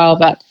it for a while,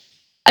 but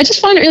I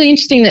just find it really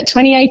interesting that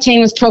 2018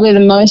 was probably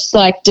the most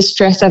like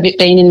distressed I've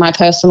been in my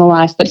personal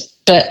life, but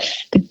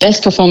the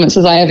best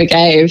performances I ever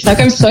gave. Like,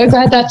 I'm so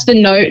glad that's the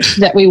note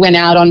that we went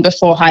out on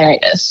before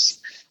hiatus.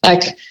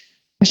 Like,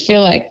 I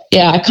feel like,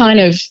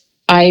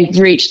 I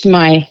reached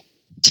my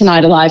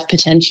Tonight Alive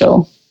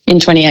potential in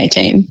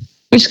 2018,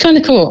 which is kind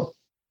of cool.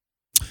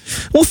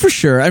 Well, for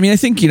sure. I mean, I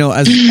think,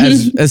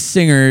 as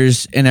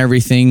singers and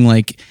everything,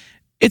 like,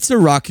 it's a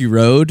rocky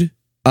road,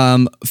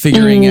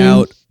 figuring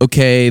out,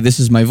 okay, this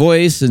is my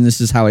voice and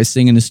this is how I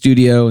sing in the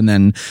studio. And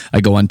then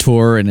I go on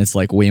tour and it's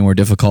like way more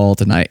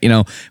difficult. And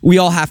we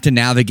all have to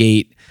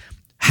navigate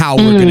how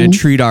we're going to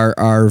treat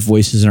our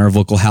voices and our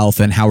vocal health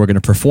and how we're going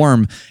to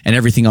perform and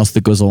everything else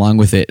that goes along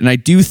with it. And I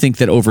do think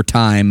that over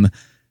time,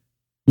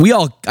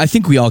 I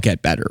think we all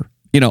get better,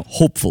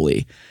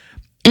 hopefully.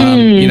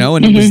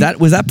 And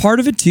was that part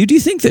of it too? Do you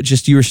think that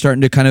just you were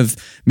starting to kind of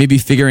maybe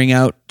figuring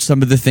out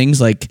some of the things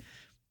like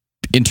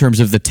in terms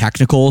of the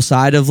technical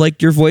side of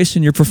like your voice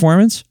and your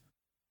performance?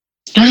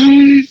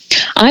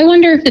 I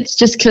wonder if it's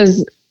just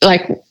because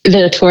like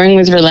the touring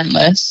was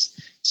relentless.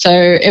 So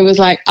it was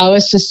like I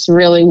was just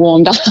really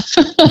warmed up.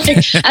 Like,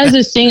 as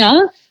a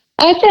singer,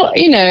 I thought,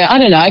 I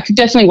don't know. I could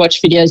definitely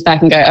watch videos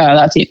back and go,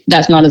 oh,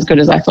 that's not as good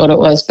as I thought it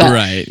was.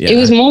 But It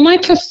was more my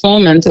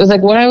performance. It was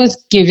like what I was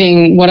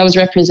giving, what I was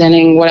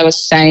representing, what I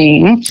was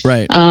saying.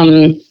 Right.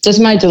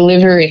 Just my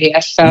delivery. I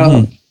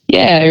felt,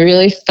 I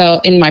really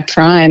felt in my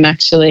prime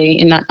actually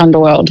in that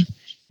Underworld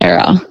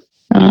era.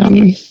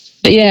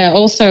 But yeah,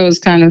 also it was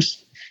kind of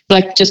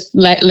like just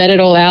let it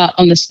all out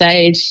on the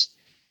stage.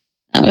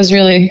 That was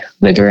really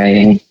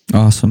liberating.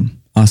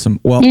 Awesome.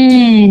 Well,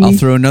 I'll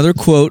throw another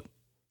quote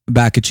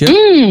back at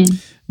you.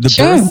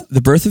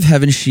 The birth of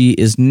heaven, she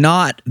is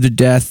not the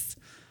death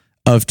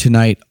of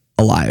tonight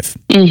alive.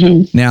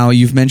 Now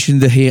you've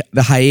mentioned the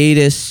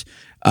hiatus.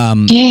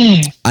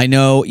 I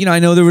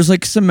know there was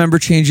like some member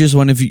changes.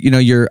 One of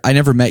I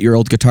never met your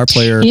old guitar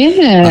player.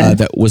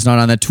 That was not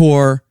on that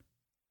tour.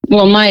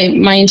 Well, my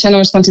internal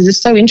response is,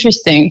 it's so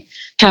interesting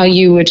how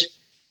you would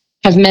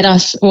have met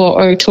us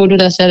or toured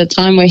with us at a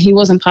time where he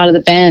wasn't part of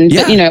the band,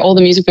 but all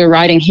the music we were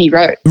writing, he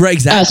wrote. Right,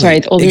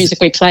 exactly. All the music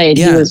we played,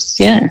 he was,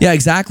 Yeah,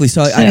 exactly.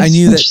 So I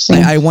knew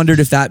that. I wondered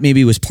if that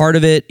maybe was part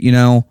of it.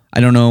 I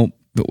don't know.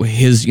 But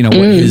his,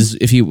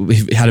 if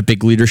he had a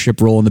big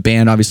leadership role in the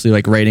band, obviously,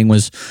 like writing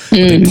was a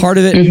big part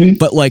of it.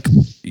 But like,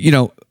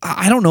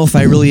 I don't know if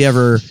I really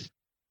ever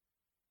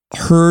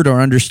heard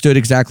or understood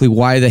exactly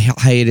why the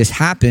hiatus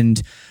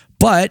happened.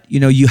 But,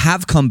 you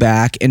have come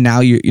back and now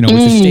you're, with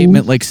a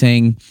statement like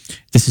saying,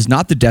 this is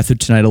not the death of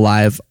Tonight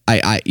Alive.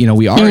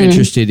 We are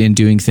interested in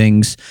doing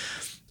things.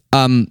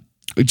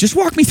 Just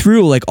walk me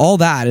through like all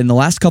that in the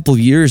last couple of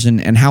years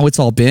and how it's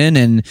all been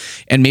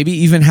and maybe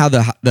even how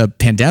the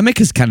pandemic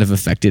has kind of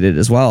affected it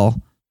as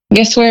well. I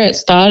guess where it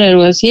started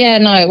was,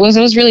 it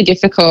was really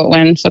difficult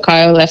when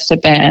Fikayo left the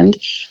band.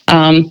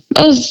 It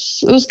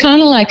was kind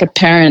of like a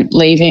parent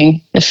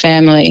leaving the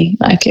family.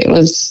 Like it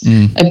was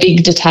a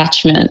big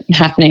detachment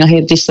happening. I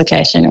had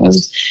dislocation. It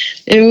was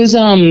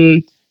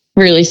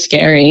really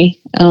scary.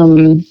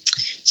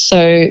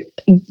 So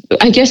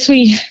I guess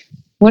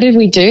what did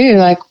we do?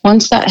 Like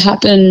once that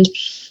happened,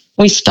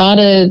 we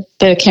started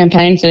the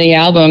campaign for the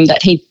album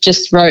that he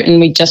just wrote and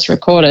we just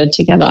recorded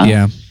together.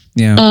 Yeah.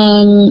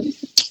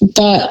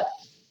 But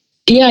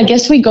yeah, I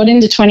guess we got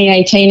into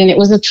 2018 and it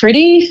was a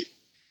pretty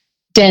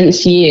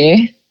dense year.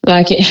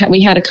 Like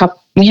we had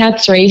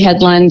 3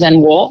 headlines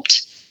and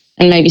Warped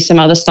and maybe some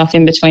other stuff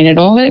in between it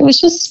all. But it was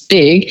just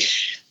big.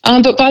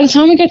 But by the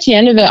time we got to the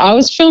end of it, I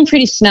was feeling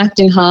pretty snapped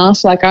in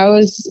half. Like I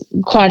was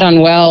quite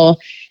unwell.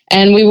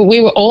 And we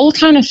were all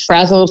kind of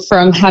frazzled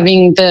from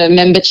having the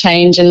member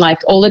change and like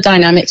all the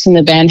dynamics in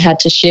the band had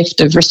to shift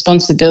of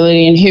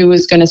responsibility and who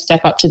was going to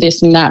step up to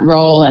this and that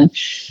role. And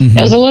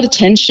there was a lot of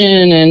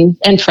tension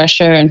and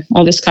pressure and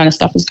all this kind of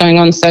stuff was going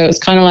on. So it was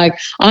kind of like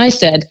I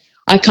said,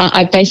 I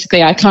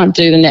can't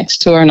do the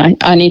next tour and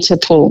I need to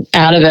pull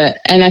out of it.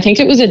 And I think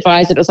it was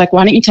advised, it was like,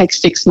 why don't you take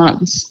 6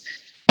 months?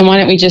 And why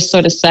don't we just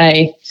sort of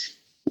say,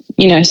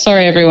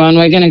 sorry, everyone,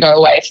 we're going to go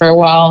away for a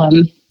while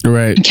and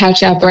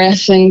catch our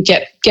breath and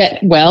get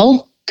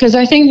well, because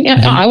I think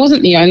I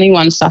wasn't the only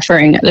one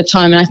suffering at the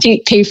time, and I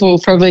think people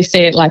probably see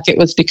it like it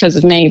was because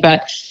of me,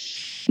 but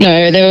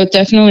no, there were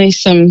definitely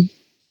some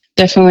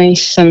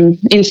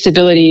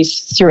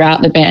instabilities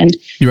throughout the band.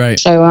 Right.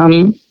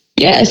 So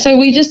so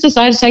we just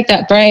decided to take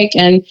that break,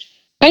 and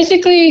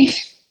basically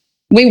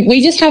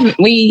we just haven't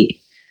I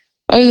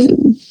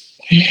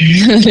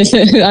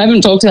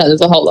haven't talked about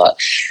this a whole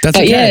lot. That's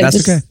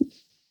okay.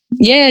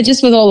 Yeah,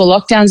 just with all the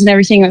lockdowns and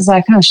everything, it was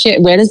like, oh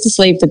shit, where does this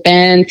leave the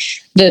band?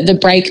 The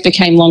break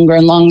became longer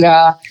and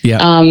longer. Yeah.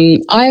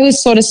 I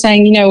was sort of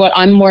saying, you know what,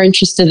 I'm more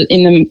interested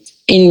in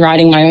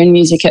writing my own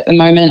music at the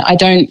moment. I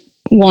don't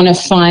want to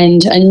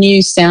find a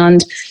new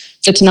sound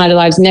for Tonight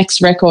Alive's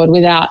next record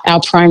without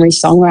our primary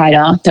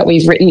songwriter that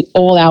we've written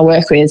all our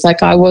work with.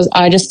 Like I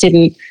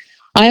honestly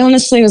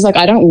was like,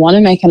 I don't want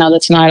to make another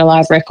Tonight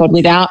Alive record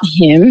without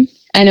him.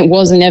 And it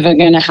was never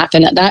going to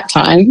happen at that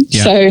time.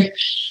 Yeah. So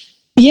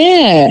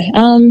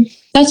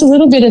that's a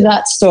little bit of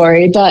that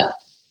story. But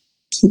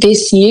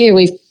this year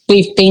we've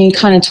been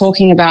kind of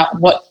talking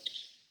about how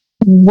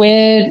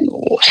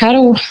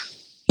do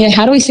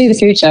we see the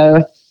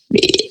future?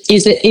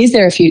 Is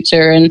there a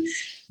future, and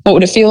what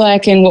would it feel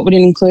like, and what would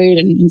it include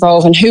and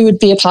involve, and who would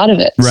be a part of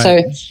it?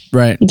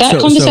 That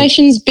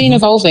conversation's been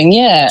evolving.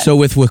 Yeah. So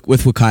with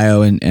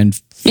Fikayo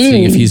and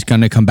seeing if he's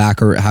going to come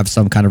back or have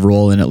some kind of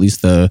role in at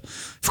least the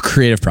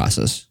creative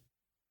process.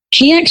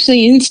 He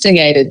actually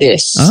instigated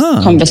this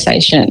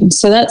conversation.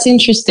 So that's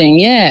interesting.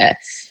 Yeah.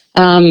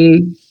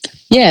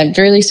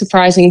 Really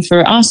surprising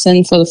for us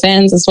and for the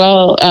fans as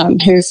well,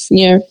 who've,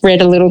 read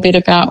a little bit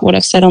about what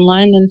I've said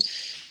online. And,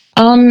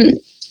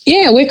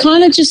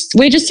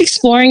 we're just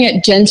exploring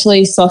it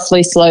gently,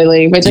 softly,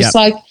 slowly. We're just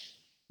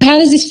how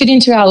does this fit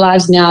into our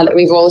lives now that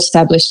we've all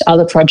established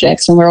other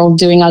projects and we're all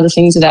doing other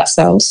things with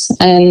ourselves?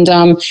 And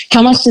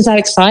how much does that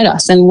excite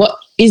us? And what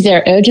is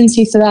there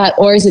urgency for that?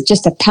 Or is it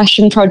just a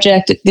passion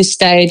project at this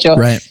stage?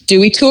 Or do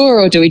we tour,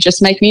 or do we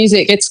just make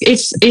music?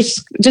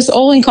 It's just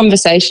all in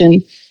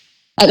conversation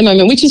at the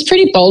moment, which is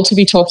pretty bold to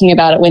be talking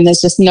about it when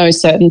there's just no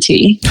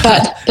certainty.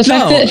 But the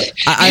fact that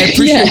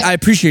I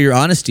appreciate your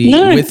honesty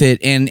with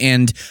it,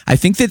 and I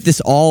think that this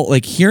all,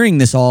 like hearing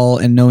this all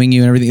and knowing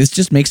you and everything, this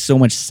just makes so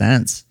much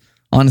sense,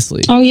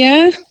 honestly. Oh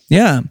yeah,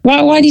 yeah.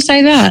 Why do you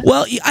say that?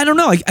 Well, I don't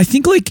know. I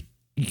think like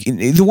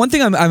the one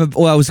thing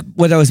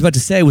what I was about to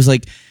say was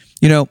like,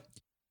 you know,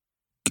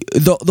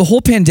 the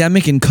whole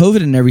pandemic and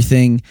COVID and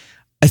everything.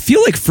 I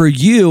feel like for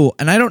you,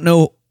 and I don't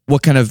know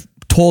what kind of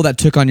toll that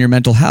took on your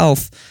mental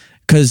health.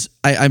 Because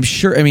I'm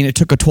sure, I mean, it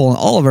took a toll on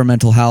all of our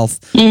mental health,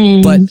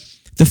 but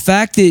the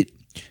fact that,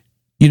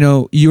 you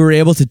know, you were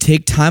able to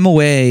take time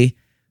away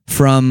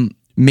from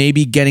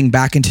maybe getting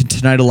back into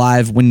Tonight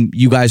Alive when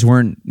you guys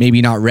weren't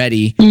maybe not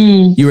ready,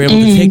 you were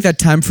able to take that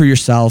time for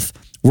yourself,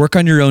 work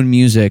on your own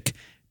music,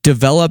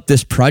 develop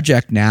this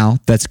project now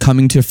that's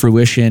coming to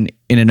fruition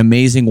in an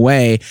amazing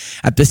way.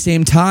 At the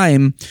same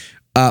time,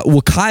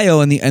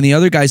 Wakayo and the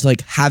other guys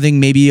like having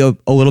maybe a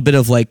little bit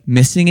of like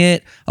missing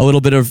it, a little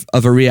bit of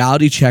a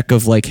reality check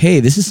of like, hey,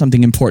 this is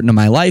something important in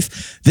my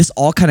life. This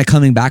all kind of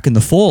coming back in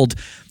the fold.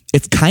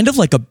 It's kind of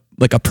like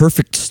a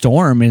perfect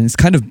storm, and it's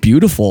kind of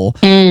beautiful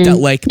that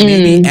like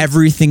maybe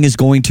everything is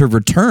going to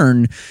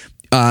return,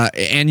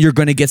 and you're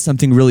going to get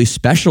something really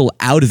special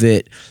out of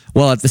it.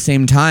 While at the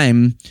same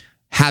time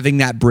having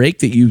that break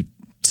that you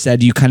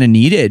said you kind of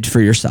needed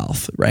for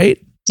yourself,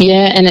 right?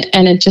 Yeah,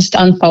 and it just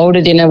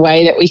unfolded in a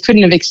way that we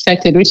couldn't have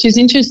expected, which is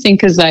interesting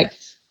because, like,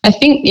 I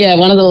think,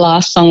 one of the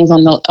last songs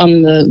on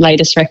the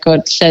latest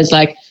record says,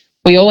 like,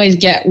 we always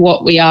get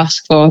what we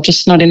ask for,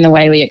 just not in the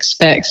way we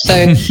expect.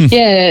 So,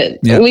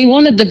 we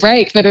wanted the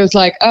break, but it was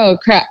like, oh,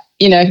 crap,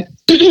 you know,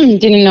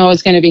 didn't know it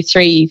was going to be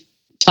 3+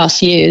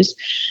 years.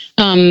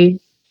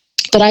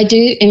 But I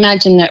do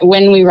imagine that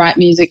when we write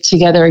music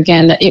together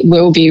again, that it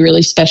will be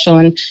really special.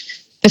 And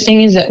the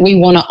thing is that we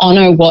want to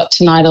honor what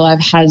Tonight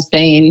Alive has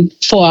been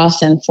for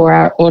us and for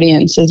our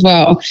audience as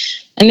well.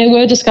 And there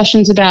were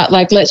discussions about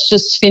like, let's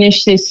just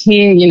finish this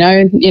here, you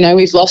know,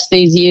 we've lost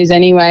these years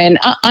anyway. And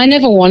I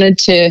never wanted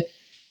to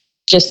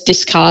just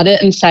discard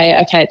it and say,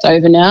 okay, it's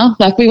over now.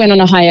 Like we went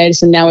on a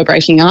hiatus and now we're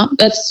breaking up.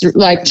 That's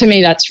like, to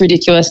me, that's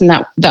ridiculous. And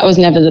that was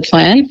never the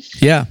plan.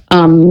 Yeah.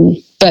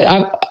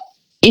 But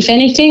if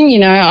anything, you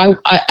know,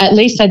 I at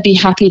least I'd be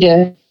happy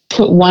to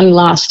put one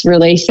last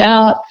release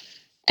out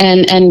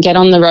and get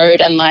on the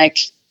road and like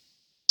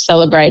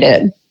celebrate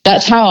it.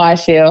 That's how I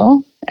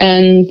feel.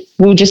 And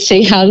we'll just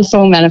see how this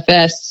all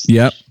manifests.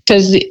 Yep.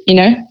 Because, you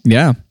know,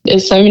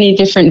 there's so many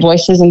different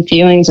voices and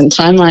feelings and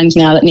timelines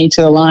now that need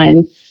to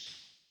align,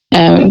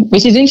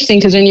 which is interesting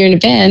because when you're in a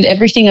band,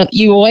 everything,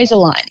 you always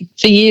align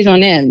for years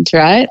on end,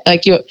 right?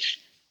 Like your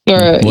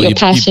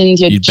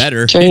passions, your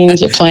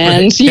dreams, your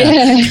plans.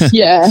 Right.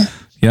 Yeah.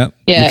 Yep.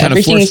 Yeah.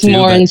 Everything's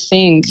more in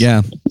sync.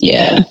 Yeah.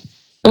 Yeah.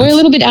 We're a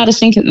little bit out of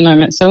sync at the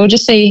moment, so we'll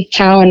just see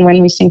how and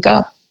when we sync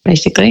up,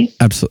 basically.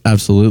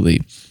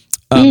 Absolutely.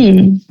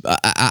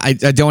 I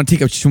don't want to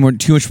take up too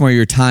much more of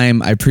your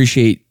time. I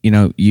appreciate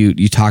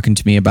you talking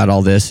to me about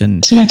all this, and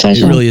it's my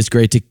pleasure. It really is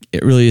great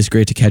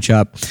to catch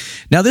up.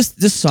 Now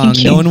this song,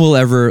 "No One Will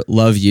Ever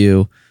Love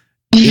You,"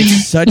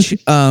 it's such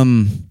it's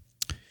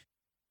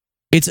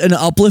an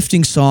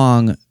uplifting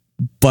song,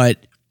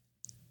 but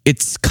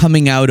it's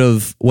coming out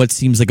of what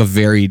seems like a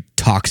very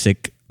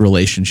toxic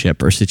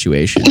relationship or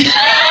situation. Is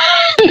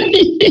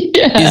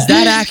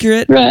that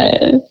accurate?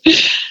 Right.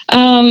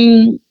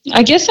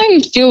 I guess I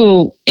would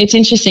feel, it's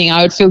interesting,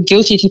 I would feel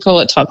guilty to call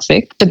it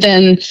toxic, but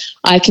then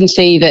I can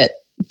see that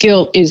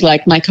guilt is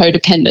like my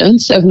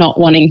codependence of not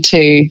wanting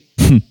to,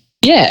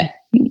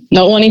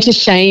 not wanting to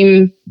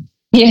shame,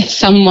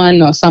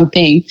 someone or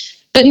something.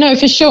 But no,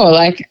 for sure,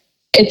 like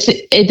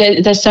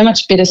there's so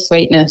much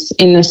bittersweetness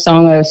in the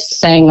song of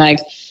saying like,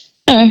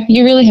 no,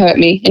 you really hurt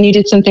me and you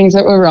did some things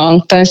that were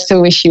wrong, but I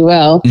still wish you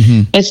well.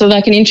 Mm-hmm. It's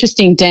like an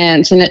interesting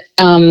dance. And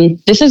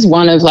this is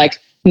one of like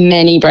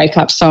many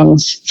breakup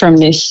songs from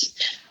this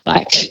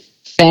like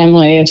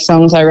family of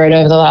songs I wrote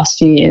over the last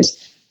few years.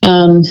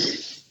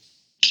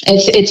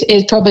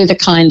 It's probably the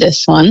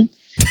kindest one.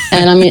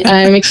 And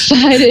I'm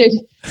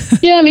excited.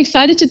 I'm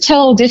excited to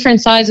tell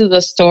different sides of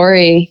the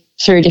story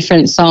through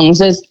different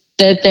songs.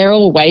 They're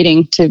all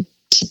waiting to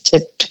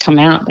come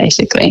out,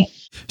 basically.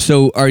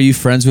 So are you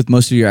friends with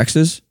most of your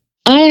exes?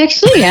 I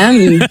actually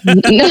am.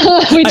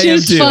 Which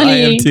is funny. I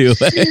am too.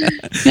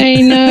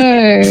 I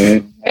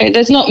know.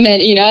 There's not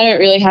many, I don't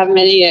really have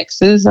many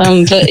exes.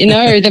 But,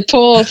 the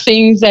poor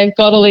things, they've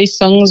got all these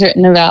songs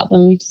written about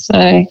them.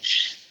 So,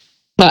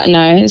 but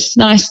no, it's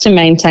nice to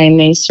maintain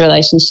these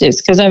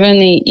relationships because I've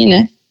only,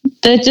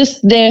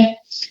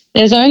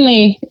 there's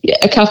only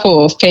a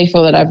couple of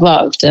people that I've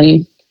loved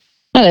and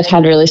they've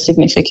had really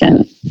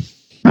significant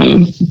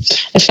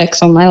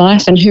effects on my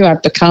life and who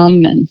I've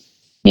become. And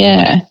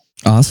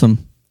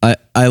Awesome.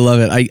 I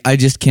love it. I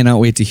just cannot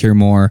wait to hear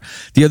more.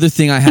 The other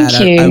thing I had,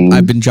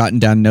 I've been jotting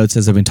down notes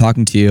as I've been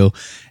talking to you,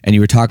 and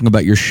you were talking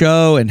about your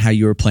show and how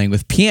you were playing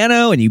with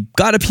piano and you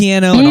got a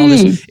piano and all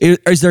this.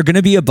 Is there going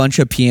to be a bunch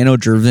of piano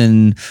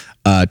driven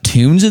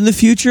tunes in the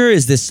future?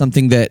 Is this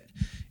something that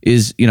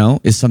is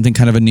something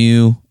kind of a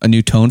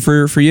new tone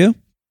for you?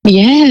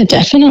 Yeah,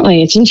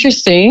 definitely. It's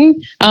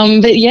interesting.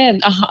 But yeah,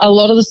 a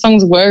lot of the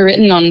songs were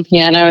written on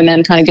piano and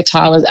then kind of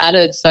guitar was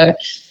added. So,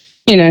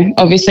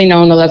 obviously No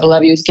One Will Ever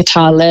Love You is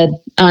guitar led,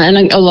 and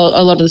a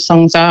lot of the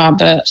songs are,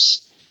 but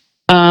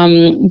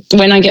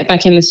when I get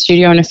back in the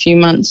studio in a few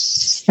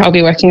months, I'll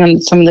be working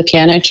on some of the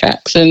piano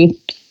tracks, and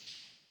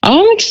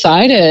I'm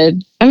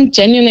excited. I'm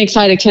genuinely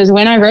excited because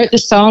when I wrote the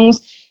songs,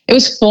 it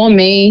was for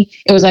me.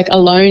 It was like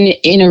alone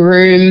in a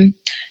room,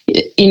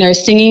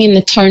 singing in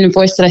the tone of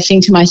voice that I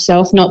sing to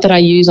myself, not that I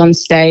use on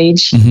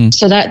stage. Mm-hmm.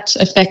 So that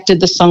affected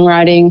the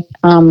songwriting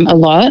a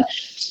lot.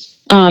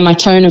 My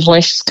tone of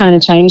voice kind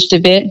of changed a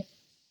bit.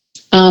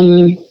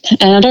 And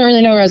I don't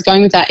really know where I was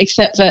going with that,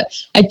 except that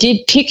I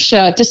did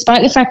picture,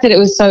 despite the fact that it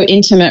was so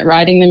intimate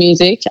writing the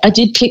music, I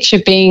did picture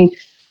being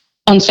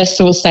on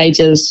festival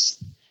stages,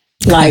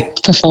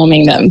 like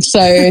performing them.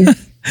 So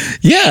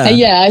yeah,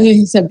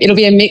 it'll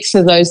be a mix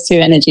of those two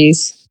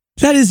energies.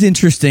 That is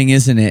interesting,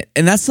 isn't it?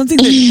 And that's something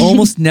that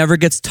almost never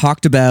gets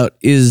talked about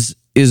is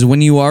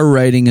when you are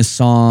writing a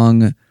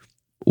song,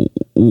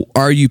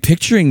 are you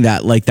picturing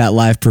that, like that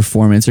live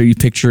performance? Are you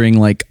picturing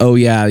like, oh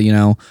yeah,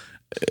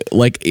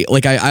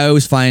 like I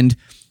always find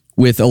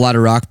with a lot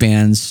of rock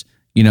bands,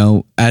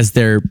 as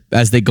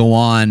they go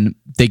on,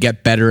 they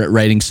get better at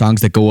writing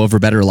songs that go over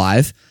better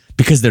live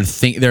because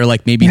they're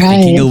like maybe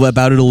thinking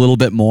about it a little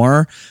bit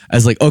more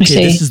as like,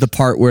 okay, this is the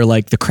part where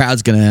like the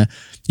crowd's gonna,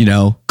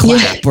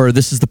 clap, or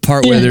this is the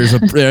part where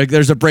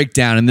there's a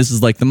breakdown and this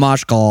is like the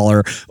mosh call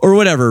or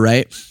whatever,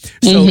 right?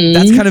 So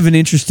that's kind of an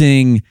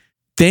interesting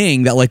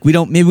thing that like we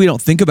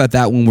don't think about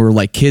that when we're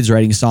like kids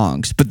writing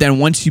songs, but then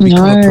once you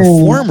become a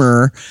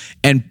performer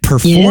and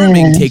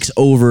performing takes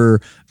over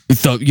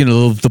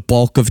the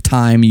bulk of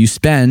time you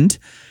spend,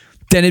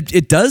 then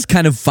it does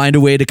kind of find a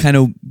way to kind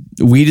of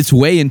weed its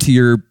way into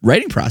your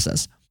writing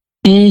process.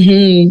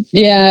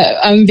 Yeah,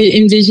 I'm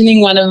envisioning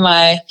one of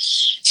my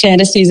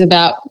fantasies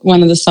about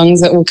one of the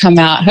songs that will come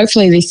out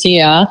hopefully this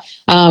year,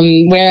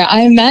 where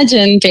I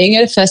imagine being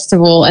at a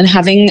festival and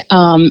having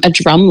a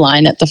drum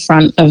line at the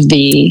front of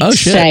the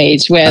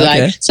stage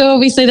where so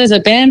obviously there's a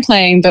band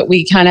playing, but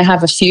we kind of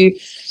have a few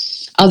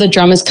other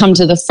drummers come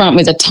to the front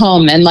with a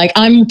tom, and like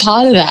I'm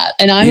part of that,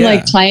 and I'm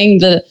like playing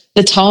the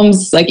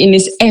toms like in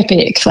this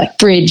epic like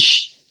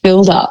bridge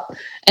build up,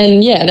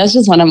 and that's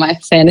just one of my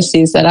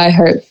fantasies that I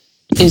hope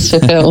is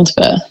fulfilled.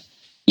 But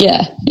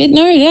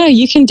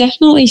you can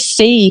definitely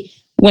see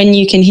when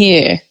you can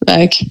hear,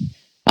 like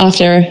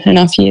after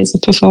enough years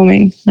of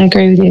performing. I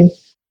agree with you.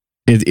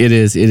 It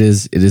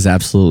is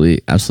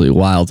absolutely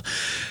wild.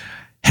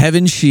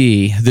 Heaven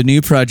She, the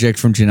new project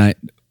from Janite.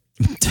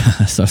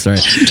 So sorry.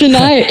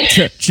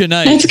 Janite.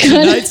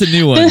 Janite's a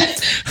new one.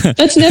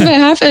 That's never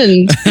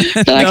happened,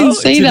 but I can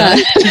see Janite,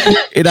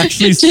 that. It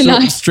actually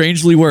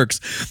strangely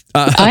works.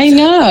 I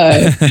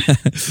know.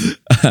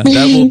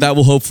 That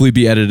will hopefully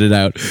be edited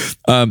out.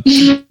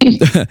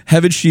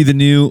 Heaven She, the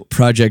new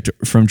project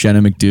from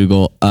Jenna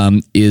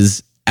McDougall,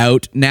 is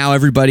out now,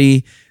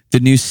 everybody.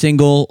 The new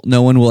single,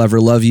 No One Will Ever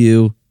Love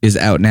You, is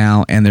out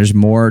now, and there's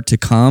more to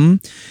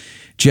come.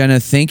 Jenna,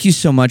 thank you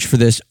so much for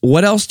this.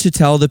 What else to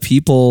tell the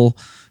people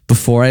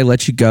before I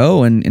let you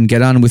go and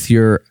get on with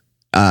your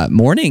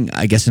morning,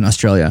 I guess, in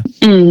Australia?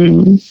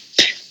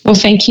 Well,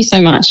 thank you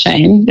so much,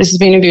 Shane. This has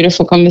been a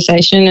beautiful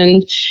conversation.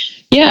 And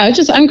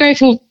I'm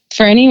grateful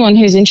for anyone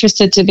who's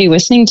interested to be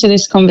listening to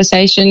this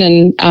conversation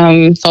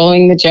and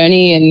following the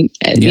journey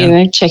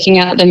and checking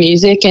out the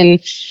music and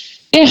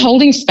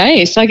holding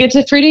space. Like it's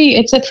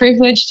a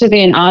privilege to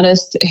be an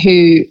artist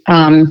who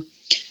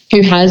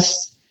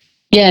has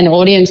an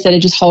audience that are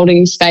just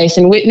holding space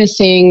and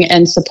witnessing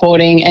and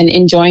supporting and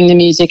enjoying the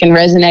music and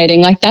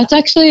resonating. Like that's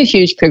actually a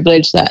huge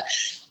privilege that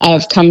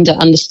I've come to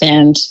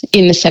understand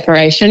in the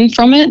separation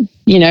from it.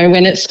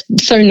 When it's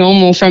so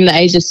normal from the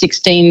age of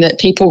 16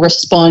 that people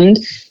respond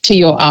to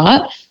your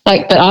art,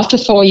 like, but after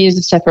 4 years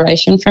of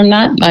separation from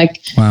that, like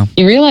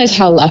you realize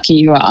how lucky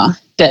you are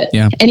that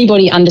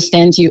anybody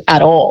understands you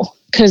at all.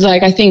 Because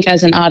like, I think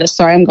as an artist,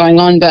 sorry, I'm going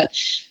on, but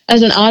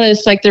as an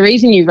artist, like the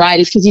reason you write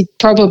is because you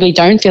probably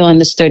don't feel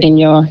understood in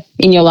your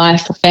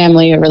life or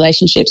family or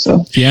relationships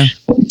or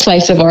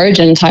place of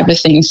origin type of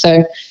thing.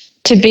 So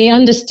to be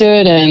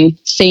understood and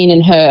seen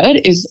and heard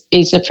is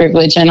a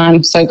privilege, and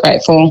I'm so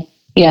grateful,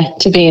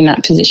 to be in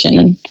that position.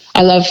 And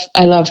I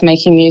love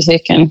making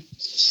music, and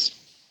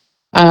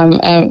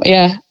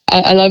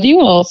I love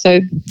you all.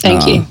 So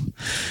thank you.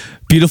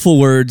 Beautiful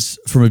words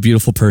from a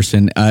beautiful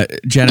person.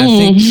 Jenna,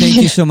 thank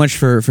you so much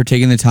for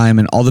taking the time,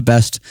 and all the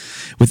best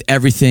with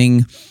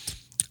everything.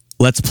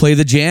 Let's play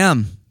the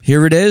jam.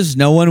 Here it is.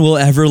 No One Will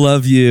Ever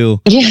Love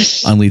You.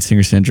 Yes. On Lead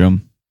Singer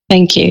Syndrome.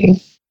 Thank you.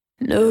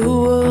 No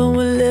one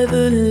will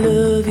ever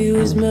love you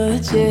as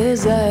much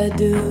as I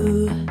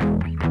do.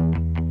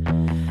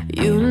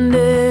 You don't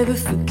ever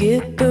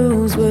forget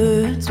those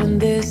words when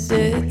they're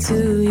said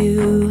to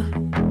you.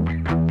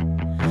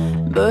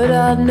 But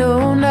I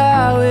know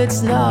now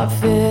it's not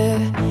fair.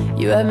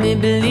 You had me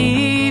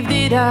believe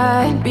that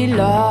I'd be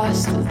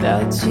lost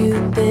without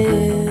you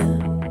there.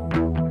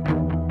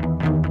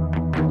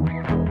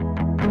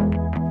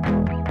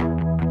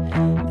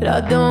 But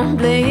I don't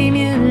blame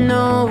you,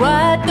 no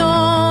I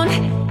don't.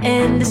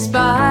 And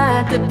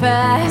despite the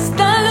past,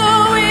 I'll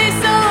always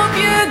hope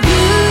you're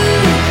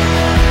good,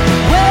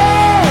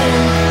 well,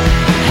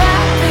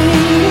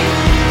 happy,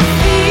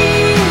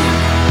 feel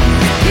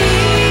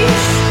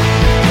peace,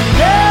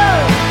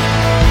 love.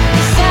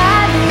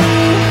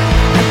 Sadly,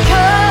 I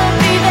can't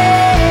be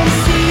there to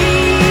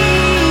see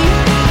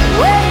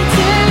what it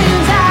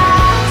turns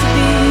out to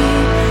be.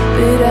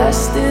 But I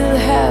still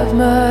have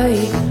my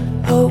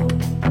hope.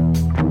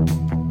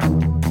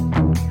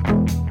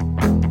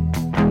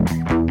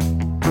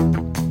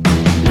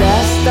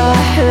 I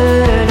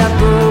heard I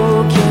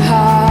broke your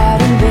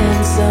heart and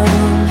then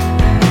some.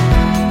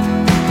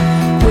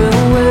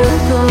 Well,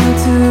 welcome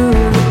to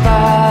the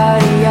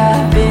party.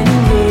 I've been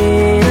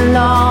here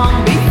long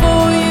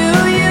before you.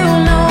 You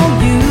know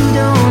you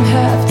don't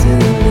have to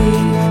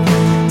leave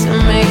to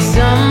make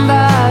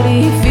somebody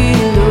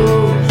feel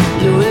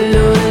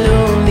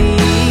lonely.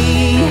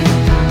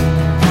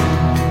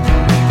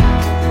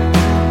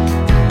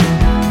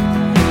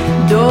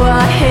 Though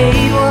I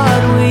hate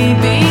what we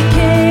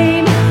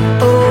became,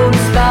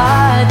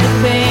 despite the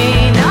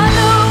pain, I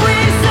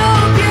always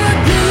hope you're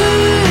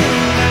good,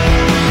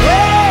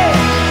 well,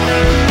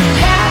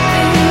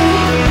 happy,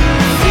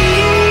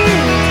 feel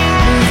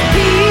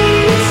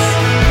peace,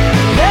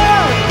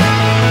 love.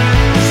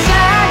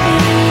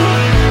 Sadly,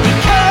 you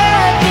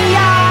cut me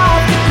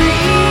off to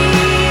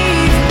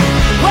grieve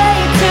the way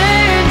it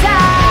turned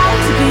out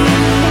to be.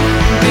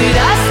 But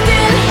I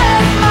still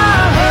have my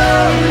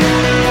hope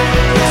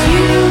that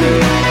you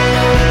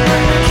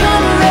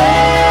come around.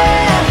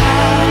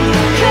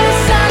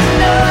 'Cause I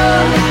know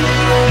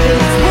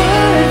it's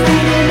worth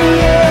it in the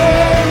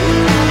end.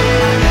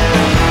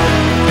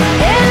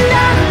 And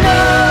I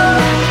know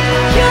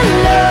your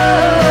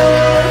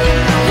love,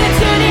 the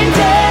turning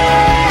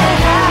down.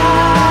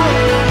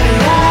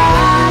 But I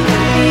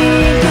can be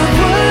the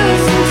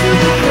worst into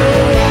the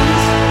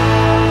best.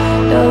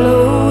 I'll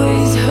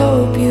always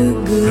hope you're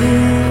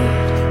good,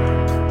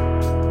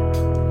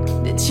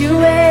 that you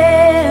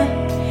will,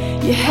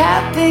 you're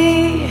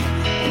happy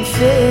and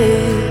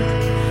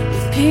filled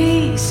with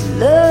peace and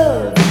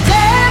love. It's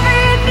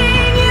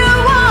everything you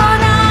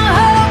want. I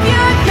hope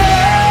you're good.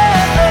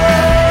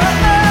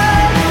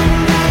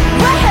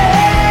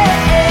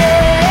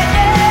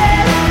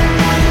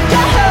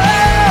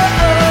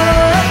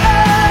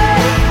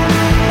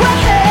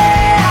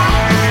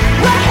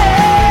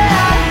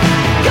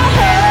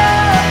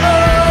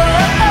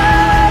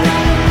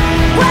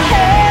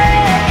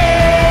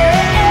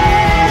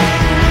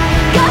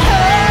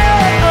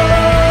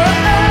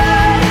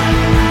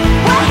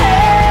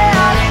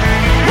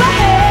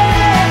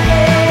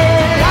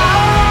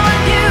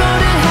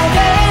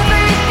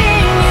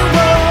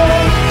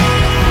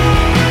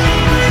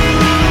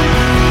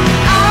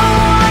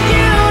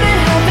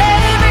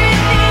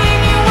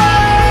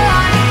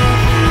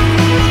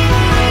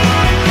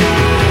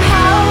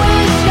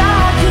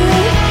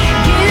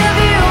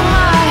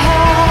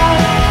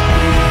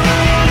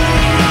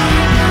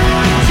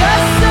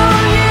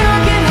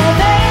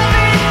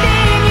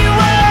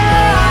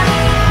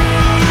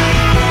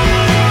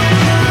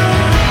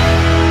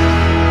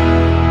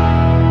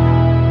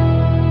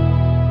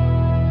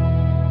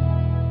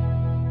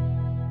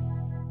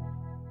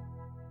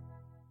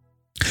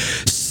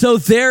 So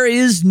there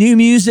is new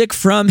music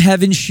from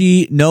Heaven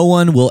She, No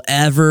One Will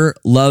Ever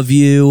Love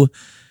You.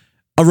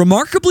 A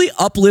remarkably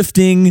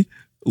uplifting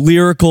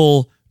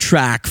lyrical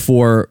track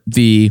for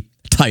the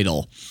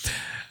title.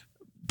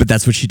 But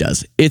that's what she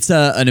does. It's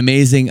an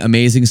amazing,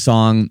 amazing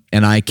song,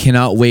 and I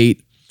cannot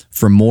wait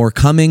for more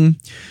coming.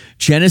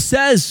 Jenna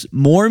says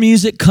more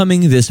music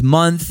coming this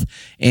month,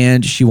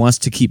 and she wants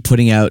to keep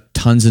putting out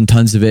tons and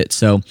tons of it.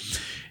 So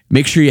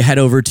make sure you head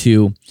over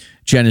to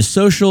Jenna's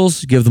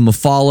socials, give them a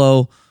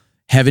follow.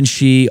 Heaven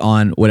She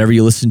on whatever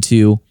you listen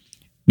to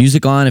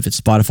music on, if it's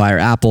Spotify or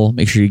Apple,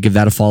 make sure you give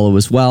that a follow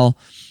as well.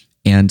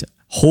 And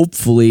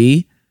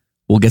hopefully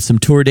we'll get some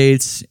tour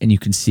dates and you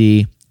can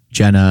see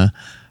Jenna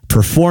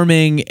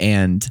performing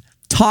and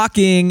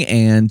talking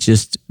and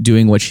just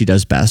doing what she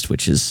does best,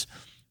 which is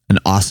an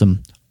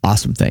awesome,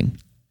 awesome thing.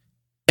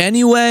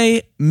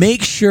 Anyway,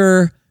 make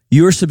sure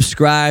you're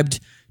subscribed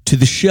to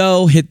the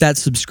show. Hit that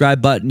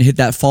subscribe button, hit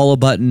that follow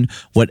button,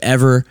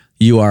 whatever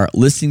you are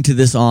listening to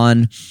this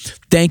on.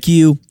 Thank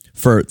you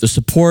for the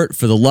support,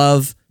 for the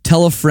love.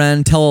 Tell a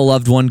friend, tell a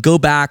loved one, go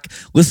back,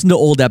 listen to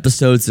old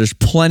episodes. There's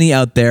plenty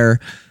out there,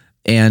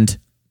 and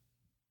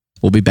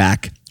we'll be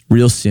back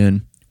real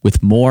soon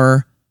with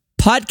more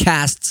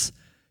podcasts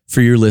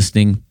for your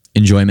listening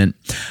enjoyment.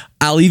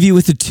 I'll leave you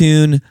with a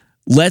tune.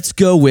 Let's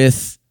go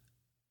with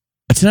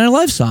a Tonight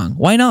Alive song.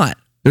 Why not?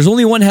 There's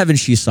only one Heaven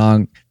She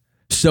song.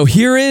 So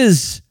here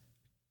is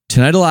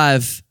Tonight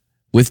Alive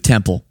with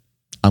Temple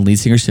on Lead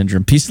Singer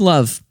Syndrome. Peace and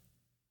love.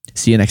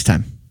 See you next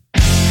time.